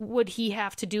 what would he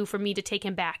have to do for me to take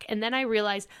him back? And then I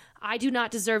realized I do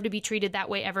not deserve to be treated that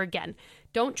way ever again.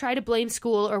 Don't try to blame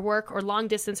school or work or long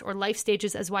distance or life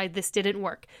stages as why this didn't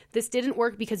work. This didn't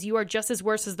work because you are just as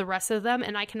worse as the rest of them,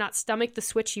 and I cannot stomach the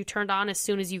switch you turned on as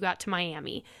soon as you got to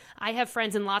Miami. I have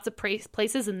friends in lots of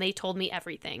places, and they told me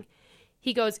everything.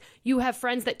 He goes, you have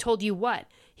friends that told you what?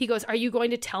 He goes, are you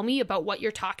going to tell me about what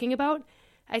you're talking about?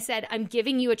 I said, I'm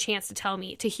giving you a chance to tell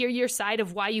me, to hear your side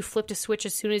of why you flipped a switch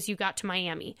as soon as you got to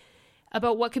Miami.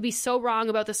 About what could be so wrong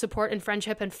about the support and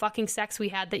friendship and fucking sex we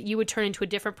had that you would turn into a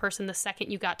different person the second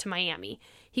you got to Miami.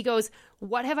 He goes,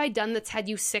 what have I done that's had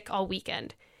you sick all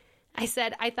weekend? I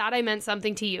said, I thought I meant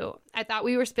something to you. I thought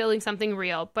we were spilling something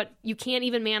real, but you can't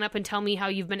even man up and tell me how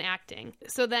you've been acting.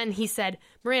 So then he said,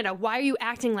 Miranda, why are you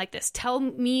acting like this? Tell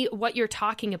me what you're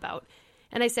talking about.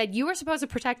 And I said, you were supposed to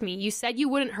protect me. You said you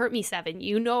wouldn't hurt me, 7.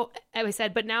 You know, I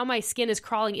said, but now my skin is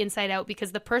crawling inside out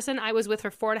because the person I was with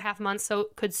for 4.5 months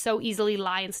could so easily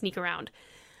lie and sneak around.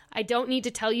 I don't need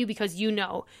to tell you because you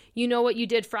know. You know what you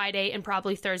did Friday and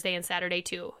probably Thursday and Saturday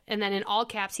too. And then in all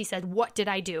caps, he said, what did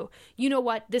I do? You know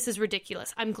what? This is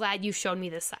ridiculous. I'm glad you showed me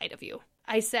this side of you.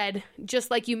 I said,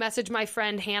 just like you messaged my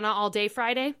friend Hannah all day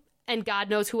Friday, and God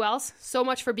knows who else, so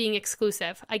much for being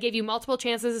exclusive. I gave you multiple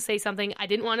chances to say something. I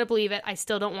didn't want to believe it. I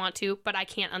still don't want to, but I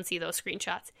can't unsee those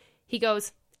screenshots. He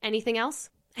goes, anything else?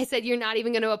 I said, you're not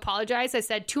even going to apologize? I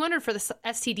said, $200 for the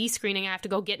STD screening I have to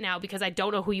go get now because I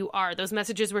don't know who you are. Those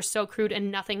messages were so crude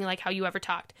and nothing like how you ever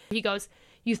talked. He goes,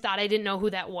 you thought I didn't know who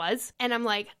that was? And I'm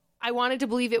like, I wanted to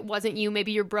believe it wasn't you.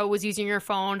 Maybe your bro was using your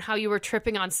phone, how you were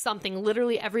tripping on something.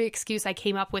 Literally every excuse I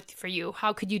came up with for you.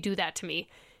 How could you do that to me?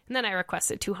 And then I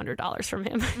requested $200 from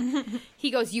him. He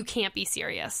goes, you can't be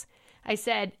serious. I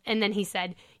said, and then he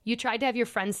said, you tried to have your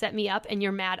friends set me up and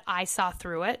you're mad I saw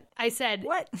through it. I said,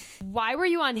 what? Why were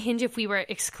you on Hinge if we were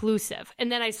exclusive?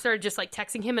 And then I started just like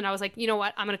texting him and I was like, you know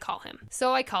what? I'm going to call him.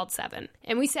 So I called 7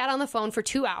 and we sat on the phone for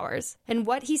 2 hours. And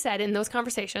what he said in those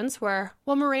conversations were,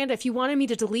 well, Miranda, if you wanted me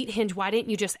to delete Hinge, why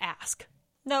didn't you just ask?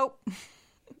 Nope.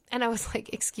 And I was like,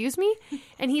 excuse me?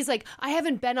 And he's like, I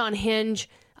haven't been on Hinge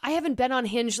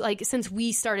like since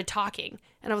we started talking.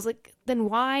 And I was like, then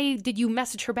why did you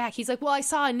message her back? He's like, well, I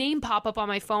saw a name pop up on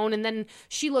my phone and then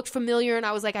she looked familiar. And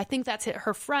I was like, I think that's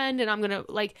her friend. And I'm going to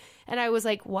like, and I was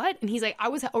like, what? And he's like, I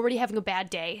was already having a bad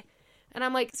day. And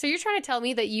I'm like, so you're trying to tell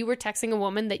me that you were texting a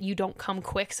woman that you don't come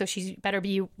quick, so she better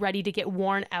be ready to get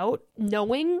worn out,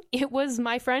 knowing it was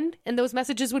my friend and those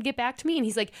messages would get back to me? And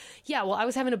he's like, yeah, well, I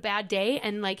was having a bad day.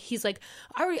 And like, he's like,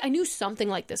 I knew something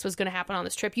like this was going to happen on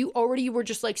this trip. You already were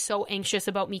just like so anxious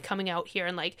about me coming out here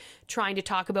and like trying to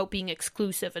talk about being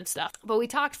exclusive and stuff. But we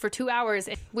talked for 2 hours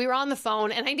and we were on the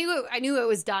phone and I knew it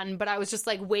was done, but I was just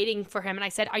like waiting for him. And I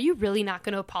said, are you really not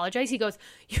going to apologize? He goes,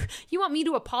 you want me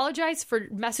to apologize for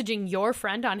messaging your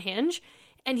friend on Hinge?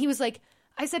 And he was like,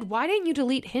 I said, why didn't you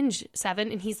delete Hinge,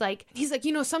 Seven? And he's like,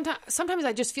 sometimes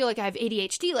I just feel like I have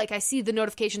ADHD. Like I see the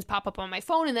notifications pop up on my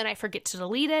phone and then I forget to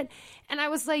delete it. And I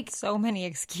was like, so many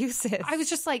excuses. I was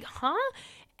just like, huh?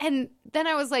 And then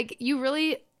I was like,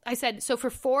 I said, so for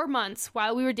 4 months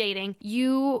while we were dating,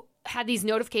 you had these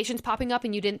notifications popping up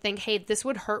and you didn't think, hey, this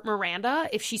would hurt Miranda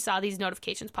if she saw these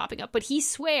notifications popping up. But he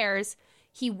swears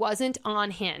he wasn't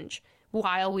on Hinge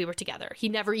while we were together. He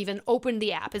never even opened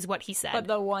the app, is what he said. But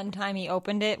the one time he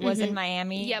opened it was in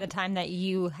Miami, the time that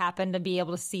you happened to be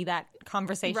able to see that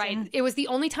conversation. Right. It was the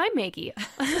only time, Maggie.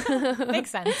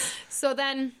 Makes sense. So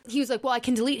then he was like, well, I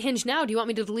can delete Hinge now. Do you want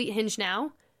me to delete Hinge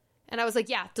now? And I was like,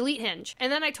 yeah, delete Hinge.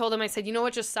 And then I told him, I said, you know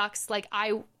what just sucks? Like,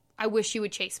 I wish you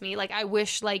would chase me. Like, I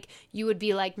wish, like, you would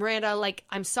be like, Miranda, like,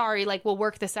 I'm sorry, like, we'll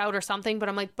work this out or something. But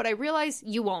I'm like, but I realize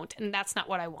you won't, and that's not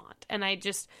what I want. And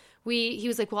he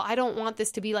was like, well, I don't want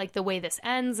this to be like the way this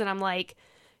ends. And I'm like,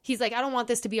 he's like, I don't want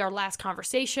this to be our last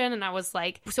conversation. And I was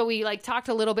like, so we like talked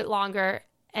a little bit longer.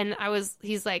 And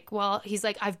he's like,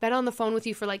 I've been on the phone with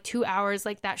you for like 2 hours.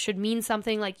 Like that should mean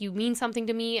something. Like you mean something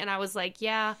to me. And I was like,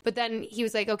 yeah. But then he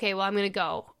was like, okay, well, I'm going to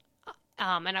go.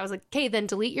 And I was like, okay, then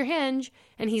delete your Hinge.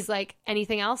 And he's like,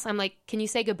 anything else? I'm like, can you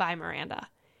say goodbye, Miranda?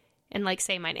 And like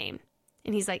say my name.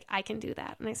 And he's like, I can do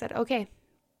that. And I said, okay,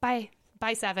 bye,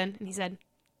 Seven. And he said,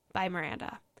 bye,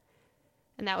 Miranda.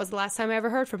 And that was the last time I ever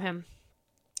heard from him,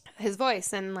 his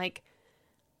voice. And like,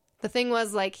 the thing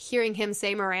was like hearing him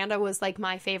say Miranda was like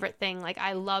my favorite thing. Like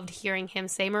I loved hearing him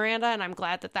say Miranda, and I'm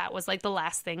glad that was like the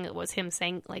last thing that was him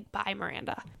saying like, bye,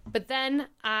 Miranda. But then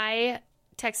I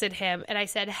texted him and I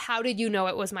said, how did you know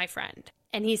it was my friend?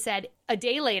 And he said, a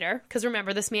day later, because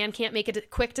remember, this man can't make a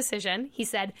quick decision. He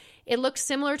said, it looked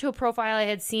similar to a profile I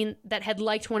had seen that had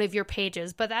liked one of your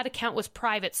pages, but that account was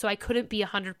private, so I couldn't be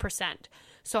 100%.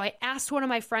 So I asked one of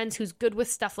my friends who's good with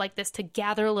stuff like this to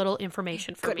gather a little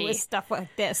information for me. Good with stuff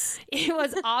like this. It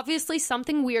was obviously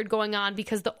something weird going on,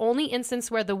 because the only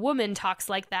instance where the woman talks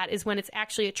like that is when it's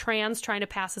actually a trans trying to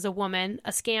pass as a woman,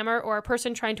 a scammer, or a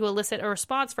person trying to elicit a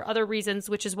response for other reasons,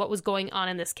 which is what was going on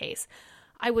in this case.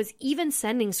 I was even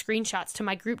sending screenshots to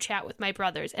my group chat with my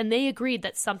brothers, and they agreed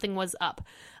that something was up.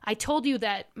 I told you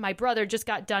that my brother just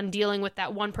got done dealing with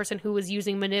that one person who was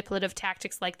using manipulative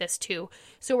tactics like this too.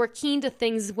 So we're keen to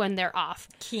things when they're off.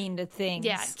 Keen to things.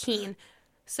 Yeah, keen.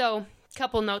 So,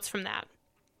 couple notes from that.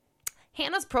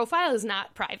 Hannah's profile is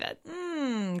not private.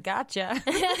 Gotcha.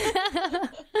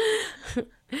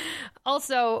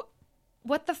 Also,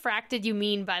 what the frack did you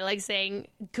mean by like saying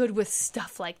good with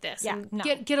stuff like this? Yeah, and no.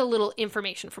 Get a little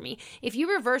information for me. If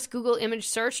you reverse Google image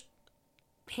search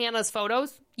Hannah's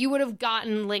photos, you would have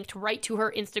gotten linked right to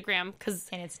her Instagram.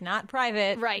 And it's not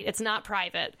private. Right, it's not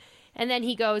private. And then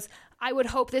he goes, I would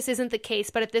hope this isn't the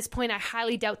case, but at this point I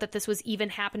highly doubt that this was even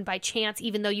happened by chance,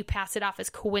 even though you pass it off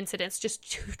as coincidence.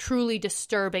 Just truly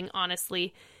disturbing,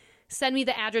 honestly. Send me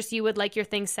the address you would like your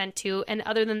things sent to, and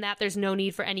other than that, there's no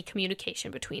need for any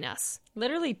communication between us.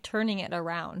 Literally turning it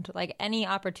around. Like any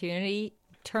opportunity,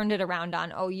 turned it around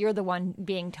on, oh, you're the one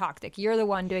being toxic. You're the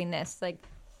one doing this. Like,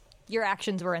 your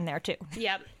actions were in there too.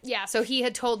 Yep. Yeah, so he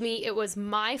had told me it was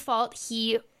my fault.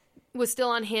 He was still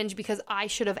on Hinge because I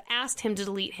should have asked him to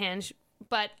delete Hinge,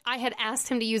 but I had asked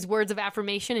him to use words of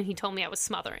affirmation, and he told me I was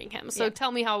smothering him. So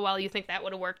Tell me how well you think that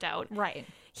would have worked out. Right.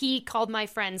 He called my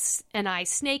friends and I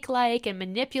snake-like and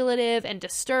manipulative and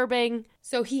disturbing.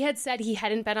 So he had said he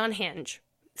hadn't been on Hinge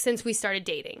since we started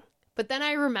dating. But then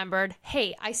I remembered,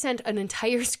 hey, I sent an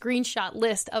entire screenshot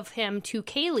list of him to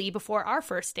Kaylee before our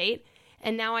first date,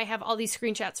 and now I have all these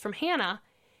screenshots from Hannah,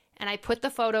 and I put the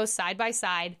photos side by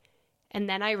side, and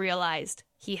then I realized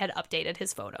he had updated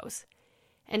his photos.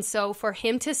 And so for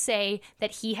him to say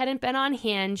that he hadn't been on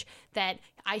Hinge, that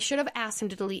I should have asked him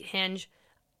to delete Hinge,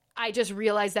 I just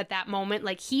realized at that moment,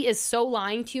 like, he is so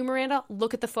lying to you, Miranda.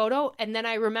 Look at the photo. And then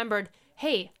I remembered,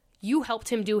 hey, you helped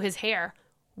him do his hair.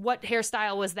 What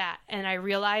hairstyle was that? And I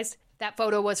realized that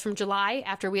photo was from July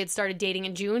after we had started dating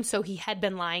in June. So he had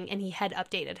been lying and he had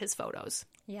updated his photos.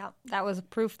 Yeah, that was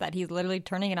proof that he's literally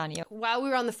turning it on you. While we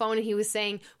were on the phone and he was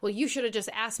saying, well, you should have just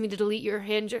asked me to delete your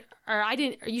Hinge, or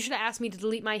you should have asked me to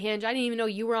delete my Hinge. I didn't even know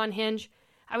you were on Hinge.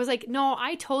 I was like, no,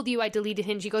 I told you I deleted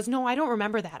Hinge. He goes, no, I don't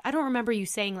remember that. I don't remember you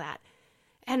saying that.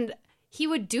 And he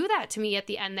would do that to me at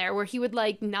the end there, where he would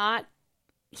like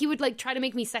try to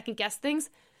make me second guess things.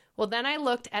 Well, then I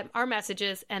looked at our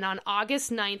messages, and on August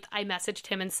 9th, I messaged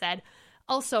him and said,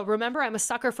 also, remember I'm a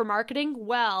sucker for marketing?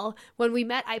 Well, when we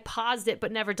met, I paused it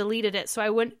but never deleted it. So I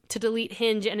went to delete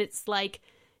Hinge, and it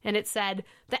said,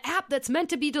 the app that's meant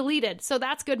to be deleted. So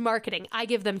that's good marketing. I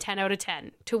give them 10 out of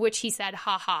 10. To which he said,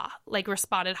 haha, like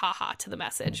responded haha to the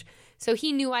message. So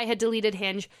he knew I had deleted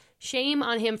Hinge. Shame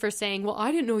on him for saying, well,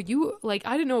 I didn't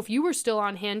know if you were still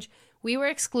on Hinge. We were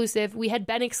exclusive. We had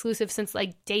been exclusive since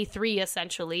like day 3,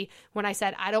 essentially, when I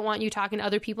said, I don't want you talking to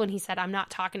other people. And he said, I'm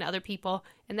not talking to other people.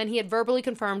 And then he had verbally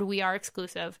confirmed we are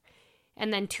exclusive.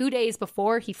 And then 2 days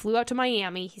before he flew out to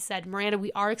Miami, he said, Miranda,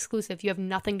 we are exclusive. You have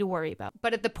nothing to worry about.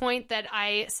 But at the point that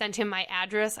I sent him my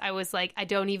address, I was like, I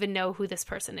don't even know who this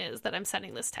person is that I'm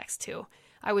sending this text to.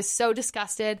 I was so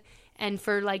disgusted. And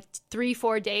for like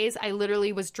 3-4 days, I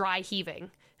literally was dry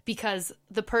heaving because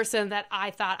the person that I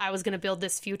thought I was going to build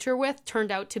this future with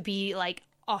turned out to be like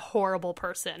a horrible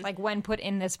person. Like when put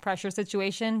in this pressure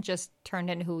situation, just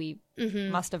turned into who he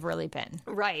must have really been.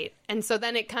 Right. And so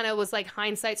then it kind of was like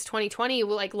hindsight's 2020,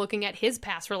 like looking at his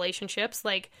past relationships.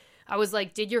 Like I was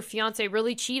like, did your fiance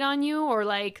really cheat on you? Or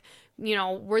like, you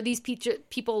know, were these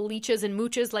people leeches and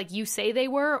mooches like you say they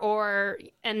were? Or,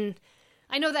 and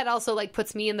I know that also like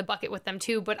puts me in the bucket with them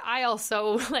too, but I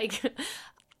also like...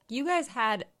 You guys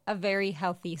had a very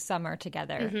healthy summer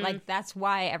together. Like, that's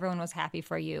why everyone was happy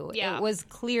for you. Yeah. It was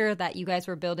clear that you guys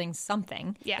were building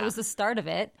something. Yeah. It was the start of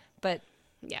it, but...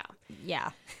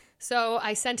 Yeah. So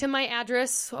I sent him my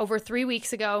address over 3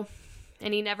 weeks ago,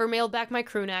 and he never mailed back my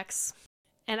crew necks.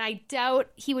 And I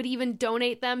doubt he would even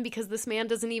donate them because this man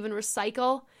doesn't even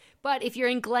recycle. But if you're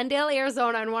in Glendale,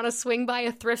 Arizona and want to swing by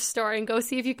a thrift store and go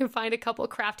see if you can find a couple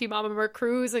crafty Mama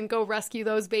Mercrews and go rescue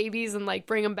those babies and like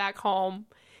bring them back home...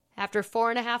 After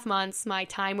 4.5 months, my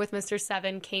time with Mr.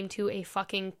 Seven came to a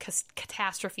fucking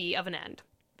catastrophe of an end.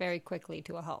 Very quickly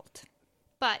to a halt.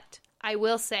 But I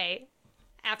will say,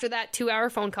 after that 2-hour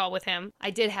phone call with him,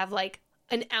 I did have like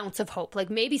an ounce of hope. Like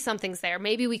maybe something's there.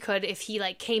 Maybe we could, if he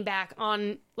like came back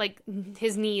on like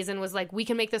his knees and was like, we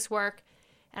can make this work.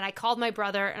 And I called my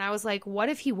brother and I was like, what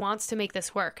if he wants to make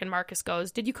this work? And Marcus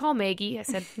goes, did you call Maggie? I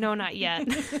said, no, not yet.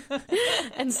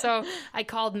 And so I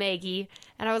called Maggie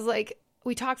and I was like,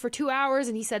 we talked for 2 hours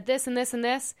and he said this and this and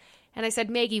this. And I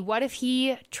said, Maggie, what if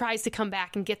he tries to come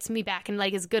back and gets me back and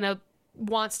like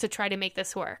wants to try to make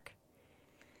this work?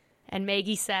 And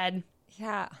Maggie said,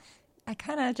 yeah, I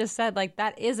kind of just said like,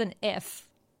 that is an if,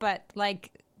 but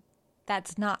like,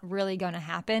 that's not really going to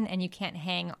happen. And you can't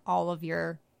hang all of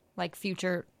your like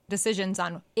future decisions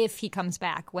on if he comes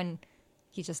back when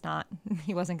he's just not,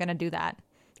 he wasn't going to do that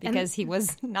because he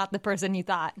was not the person you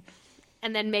thought.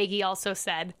 And then Maggie also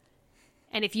said,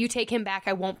 and if you take him back,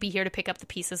 I won't be here to pick up the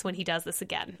pieces when he does this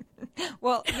again.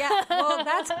 Well, yeah. Well,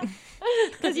 that's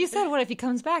because you said, what if he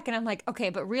comes back? And I'm like, okay,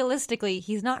 but realistically,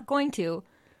 he's not going to.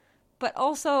 But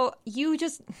also,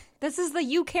 this is the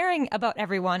you caring about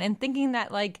everyone and thinking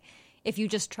that, like, if you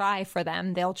just try for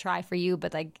them, they'll try for you.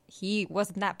 But, like, he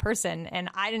wasn't that person. And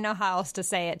I didn't know how else to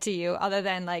say it to you other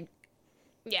than, like,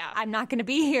 yeah, I'm not going to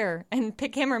be here and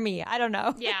pick him or me. I don't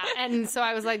know. Yeah. And so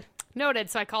I was like, noted.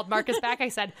 So I called Marcus back. I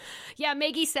said, yeah,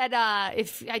 Maggie said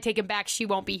if I take him back, she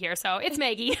won't be here. So it's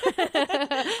Maggie.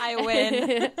 I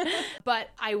win. But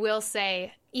I will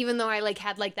say, even though I like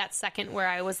had like that second where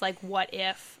I was like, what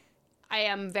if? I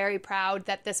am very proud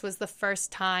that this was the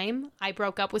first time I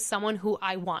broke up with someone who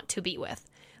I want to be with.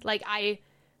 Like I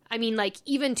mean, like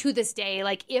even to this day,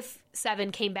 like if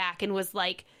Seven came back and was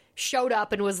like, showed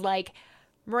up and was like,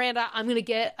 Miranda, I'm going to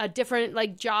get a different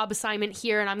like job assignment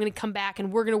here and I'm going to come back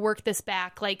and we're going to work this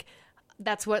back. Like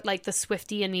that's what like the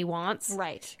Swiftie in me wants.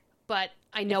 Right. But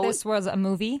I know if this was a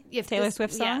movie, if Taylor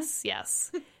Swift song.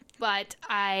 Yes. But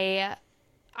I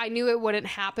knew it wouldn't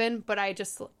happen, but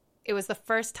it was the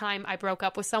first time I broke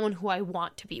up with someone who I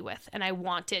want to be with and I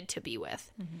wanted to be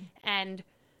with. Mm-hmm. And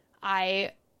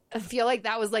I feel like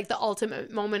that was like the ultimate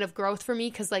moment of growth for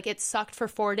me because like it sucked for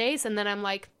 4 days and then I'm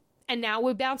like, and now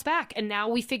we bounce back and now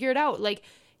we figure it out. Like,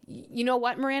 you know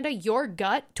what, Miranda? Your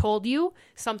gut told you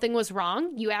something was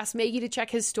wrong. You asked Maggie to check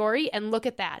his story and look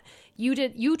at that.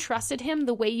 You trusted him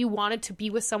the way you wanted to be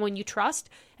with someone you trust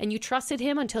and you trusted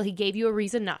him until he gave you a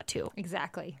reason not to.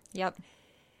 Exactly. Yep.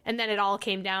 And then it all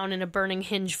came down in a burning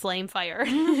Hinge flame fire.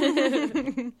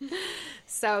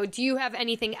 So do you have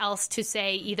anything else to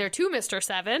say either to Mr.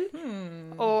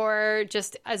 Seven or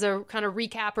just as a kind of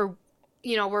recap or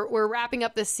we're wrapping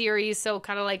up this series, so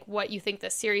kind of like what you think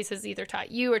this series has either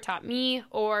taught you or taught me,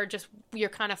 or just your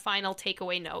kind of final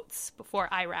takeaway notes before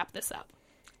I wrap this up.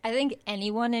 I think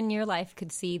anyone in your life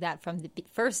could see that from the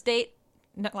first date,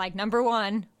 like number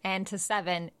 1 and to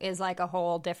 7 is like a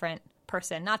whole different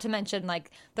person. Not to mention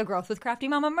like the growth with Crafty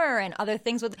Mama Mur and other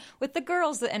things with the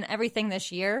girls and everything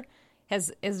this year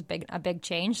is a big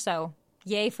change. So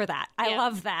yay for that. I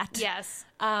love that. Yes.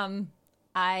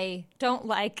 I don't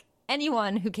like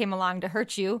anyone who came along to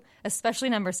hurt you, especially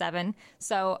number 7.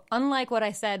 So unlike what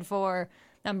I said for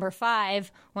number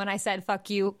 5, when I said fuck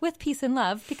you with peace and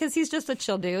love, because he's just a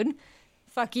chill dude,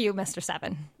 fuck you, Mr.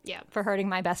 7. Yeah. For hurting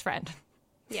my best friend.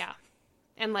 Yeah.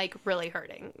 And like really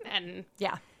hurting. And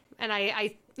yeah. And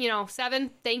I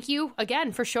 7, thank you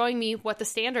again for showing me what the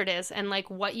standard is. And like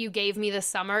what you gave me this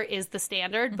summer is the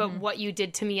standard, but what you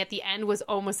did to me at the end was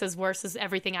almost as worse as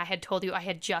everything I had told you I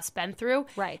had just been through.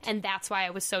 Right. And that's why I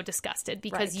was so disgusted,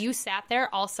 because you sat there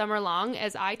all summer long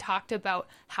as I talked about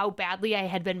how badly I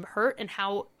had been hurt and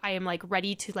how I am like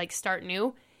ready to like start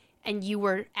new. And you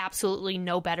were absolutely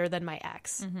no better than my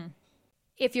ex.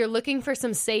 If you're looking for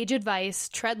some sage advice,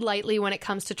 tread lightly when it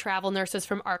comes to travel nurses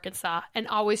from Arkansas, and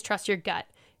always trust your gut,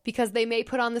 because they may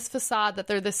put on this facade that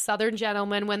they're this Southern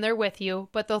gentleman when they're with you,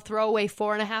 but they'll throw away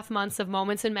 4.5 months of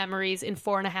moments and memories in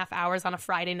 4.5 hours on a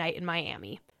Friday night in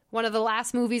Miami. One of the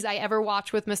last movies I ever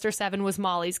watched with Mr. 7 was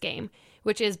Molly's Game,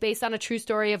 which is based on a true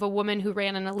story of a woman who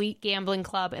ran an elite gambling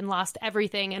club and lost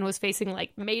everything and was facing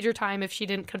like major time if she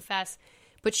didn't confess,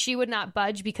 but she would not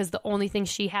budge because the only thing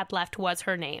she had left was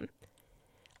her name.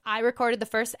 I recorded the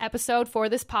first episode for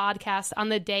this podcast on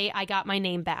the day I got my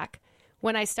name back.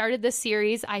 When I started this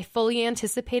series, I fully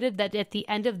anticipated that at the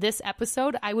end of this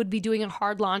episode, I would be doing a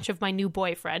hard launch of my new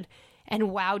boyfriend. And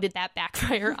wow, did that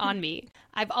backfire on me.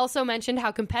 I've also mentioned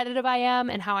how competitive I am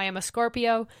and how I am a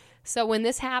Scorpio. So when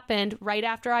this happened, right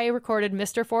after I recorded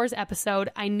Mr. 4's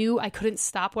episode, I knew I couldn't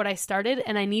stop what I started,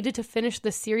 and I needed to finish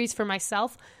the series for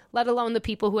myself, let alone the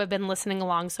people who have been listening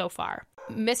along so far.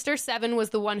 Mr. 7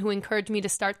 was the one who encouraged me to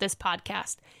start this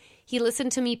podcast. He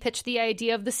listened to me pitch the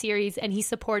idea of the series, and he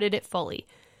supported it fully.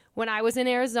 When I was in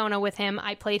Arizona with him,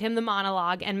 I played him the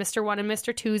monologue and Mr. 1 and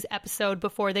Mr. 2's episode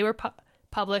before they were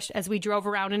published as we drove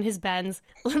around in his Benz,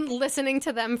 listening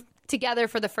to them together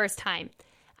for the first time.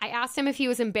 I asked him if he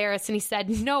was embarrassed, and he said,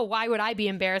 "No, why would I be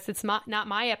embarrassed? It's not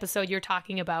my episode you're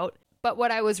talking about." But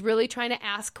what I was really trying to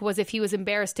ask was if he was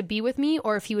embarrassed to be with me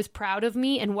or if he was proud of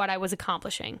me and what I was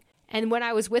accomplishing. And when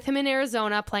I was with him in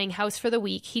Arizona playing house for the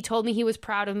week, he told me he was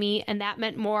proud of me, and that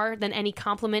meant more than any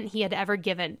compliment he had ever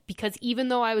given. Because even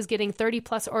though I was getting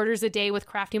 30-plus orders a day with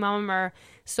Crafty Mama Mur,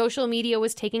 social media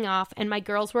was taking off, and my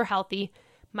girls were healthy,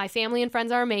 my family and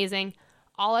friends are amazing,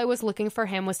 all I was looking for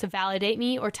him was to validate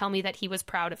me or tell me that he was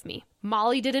proud of me.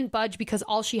 Molly didn't budge because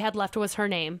all she had left was her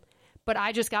name. But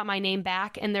I just got my name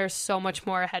back, and there's so much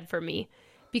more ahead for me.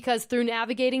 Because through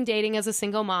navigating dating as a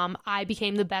single mom, I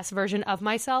became the best version of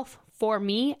myself for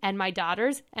me and my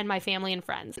daughters and my family and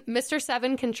friends. Mr.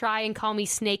 7 can try and call me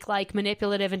snake-like,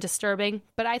 manipulative, and disturbing,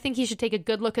 but I think he should take a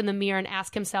good look in the mirror and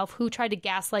ask himself who tried to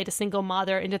gaslight a single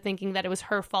mother into thinking that it was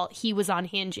her fault he was on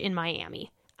Hinge in Miami.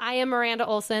 I am Miranda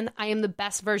Olson. I am the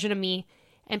best version of me,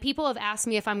 and people have asked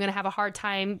me if I'm going to have a hard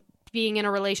time being in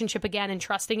a relationship again and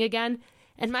trusting again.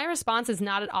 And my response is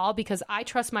not at all, because I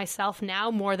trust myself now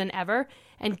more than ever,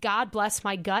 and God bless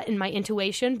my gut and my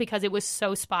intuition because it was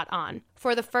so spot on.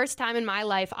 For the first time in my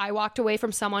life, I walked away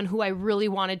from someone who I really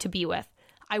wanted to be with.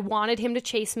 I wanted him to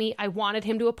chase me. I wanted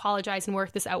him to apologize and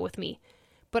work this out with me.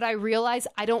 But I realized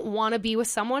I don't want to be with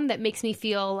someone that makes me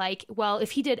feel like, well,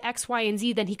 if he did X, Y, and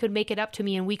Z, then he could make it up to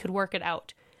me and we could work it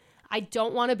out. I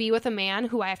don't want to be with a man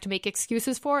who I have to make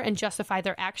excuses for and justify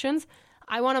their actions.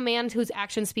 I want a man whose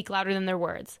actions speak louder than their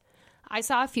words. I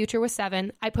saw a future with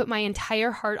 7. I put my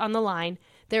entire heart on the line.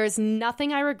 There is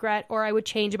nothing I regret or I would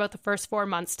change about the first 4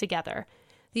 months together.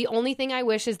 The only thing I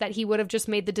wish is that he would have just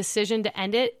made the decision to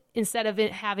end it instead of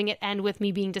having it end with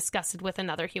me being disgusted with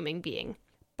another human being.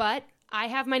 But I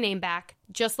have my name back,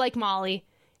 just like Molly,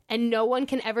 and no one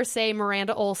can ever say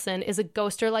Miranda Olson is a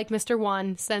ghoster like Mr.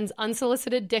 1, sends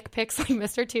unsolicited dick pics like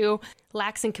Mr. 2,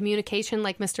 lacks in communication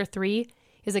like Mr. 3,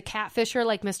 is a catfisher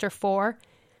like Mr. 4,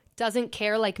 doesn't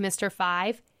care like Mr.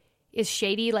 5, is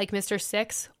shady like Mr.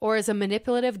 6, or is a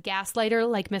manipulative gaslighter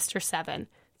like Mr. 7.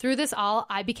 Through this all,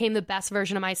 I became the best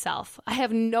version of myself. I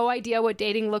have no idea what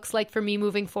dating looks like for me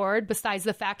moving forward, besides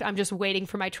the fact I'm just waiting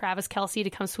for my Travis Kelce to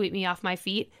come sweep me off my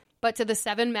feet. But to the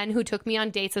 7 men who took me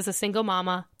on dates as a single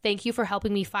mama, thank you for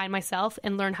helping me find myself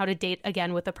and learn how to date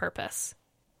again with a purpose.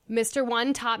 Mr.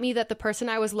 1 taught me that the person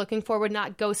I was looking for would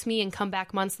not ghost me and come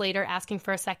back months later asking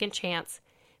for a second chance.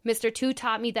 Mr. 2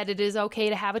 taught me that it is okay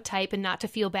to have a type and not to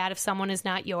feel bad if someone is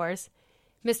not yours.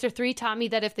 Mr. 3 taught me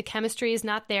that if the chemistry is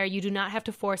not there, you do not have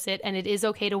to force it, and it is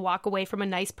okay to walk away from a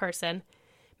nice person.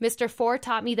 Mr. 4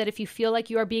 taught me that if you feel like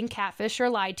you are being catfished or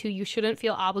lied to, you shouldn't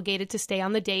feel obligated to stay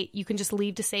on the date. You can just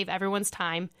leave to save everyone's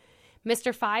time.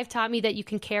 Mr. 5 taught me that you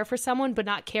can care for someone but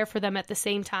not care for them at the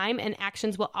same time, and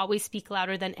actions will always speak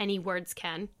louder than any words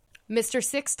can. Mr.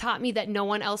 6 taught me that no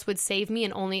one else would save me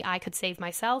and only I could save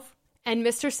myself. And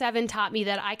Mr. 7 taught me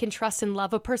that I can trust and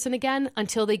love a person again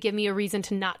until they give me a reason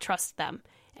to not trust them.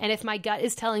 And if my gut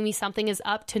is telling me something is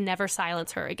up, to never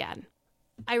silence her again.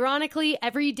 Ironically,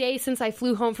 every day since I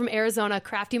flew home from Arizona,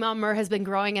 Crafty Mama Mer has been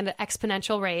growing at an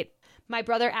exponential rate. My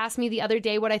brother asked me the other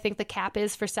day what I think the cap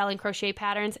is for selling crochet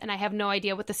patterns, and I have no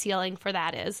idea what the ceiling for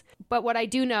that is. But what I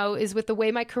do know is with the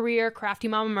way my career, Crafty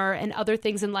Mama Mer, and other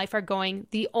things in life are going,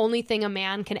 the only thing a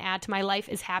man can add to my life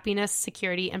is happiness,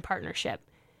 security, and partnership.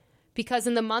 Because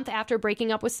in the month after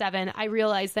breaking up with Seven, I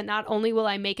realized that not only will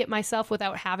I make it myself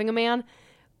without having a man,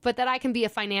 but that I can be a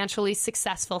financially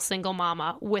successful single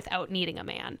mama without needing a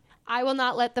man. I will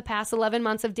not let the past 11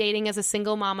 months of dating as a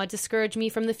single mama discourage me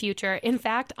from the future. In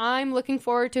fact, I'm looking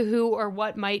forward to who or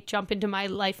what might jump into my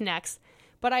life next.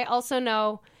 But I also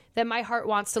know that my heart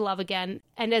wants to love again,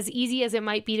 and as easy as it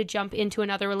might be to jump into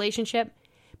another relationship,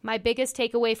 my biggest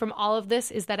takeaway from all of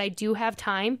this is that I do have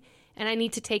time, and I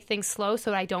need to take things slow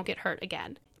so I don't get hurt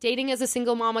again. Dating as a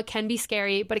single mama can be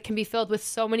scary, but it can be filled with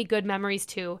so many good memories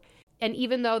too. And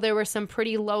even though there were some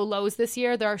pretty low lows this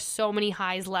year, there are so many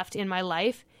highs left in my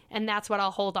life, and that's what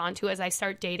I'll hold on to as I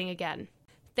start dating again.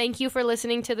 Thank you for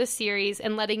listening to this series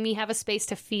and letting me have a space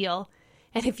to feel.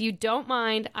 And if you don't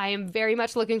mind, I am very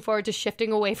much looking forward to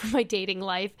shifting away from my dating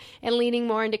life and leaning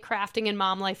more into crafting and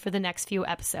mom life for the next few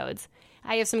episodes.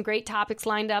 I have some great topics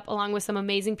lined up along with some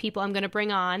amazing people I'm going to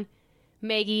bring on.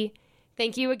 Maggie,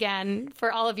 thank you again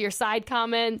for all of your side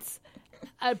comments,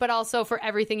 but also for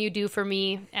everything you do for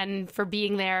me and for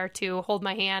being there to hold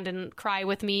my hand and cry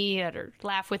with me or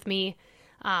laugh with me.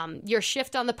 Your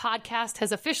shift on the podcast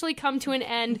has officially come to an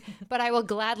end, but I will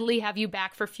gladly have you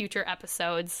back for future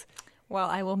episodes. Well,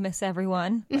 I will miss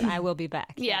everyone, but I will be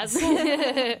back. Yes.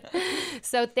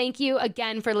 So thank you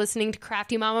again for listening to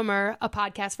Crafty Mama Mer, a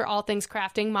podcast for all things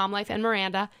crafting, mom life, and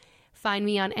Miranda. Find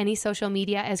me on any social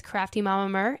media as Crafty Mama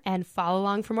Mer and follow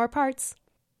along for more parts.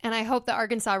 And I hope the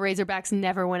Arkansas Razorbacks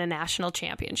never win a national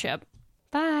championship.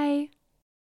 Bye.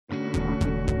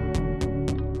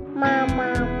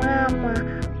 Mama,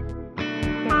 mama.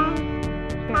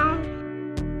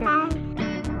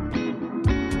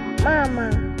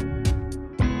 Mama.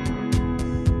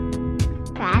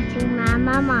 Crafty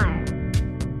Mama Mer.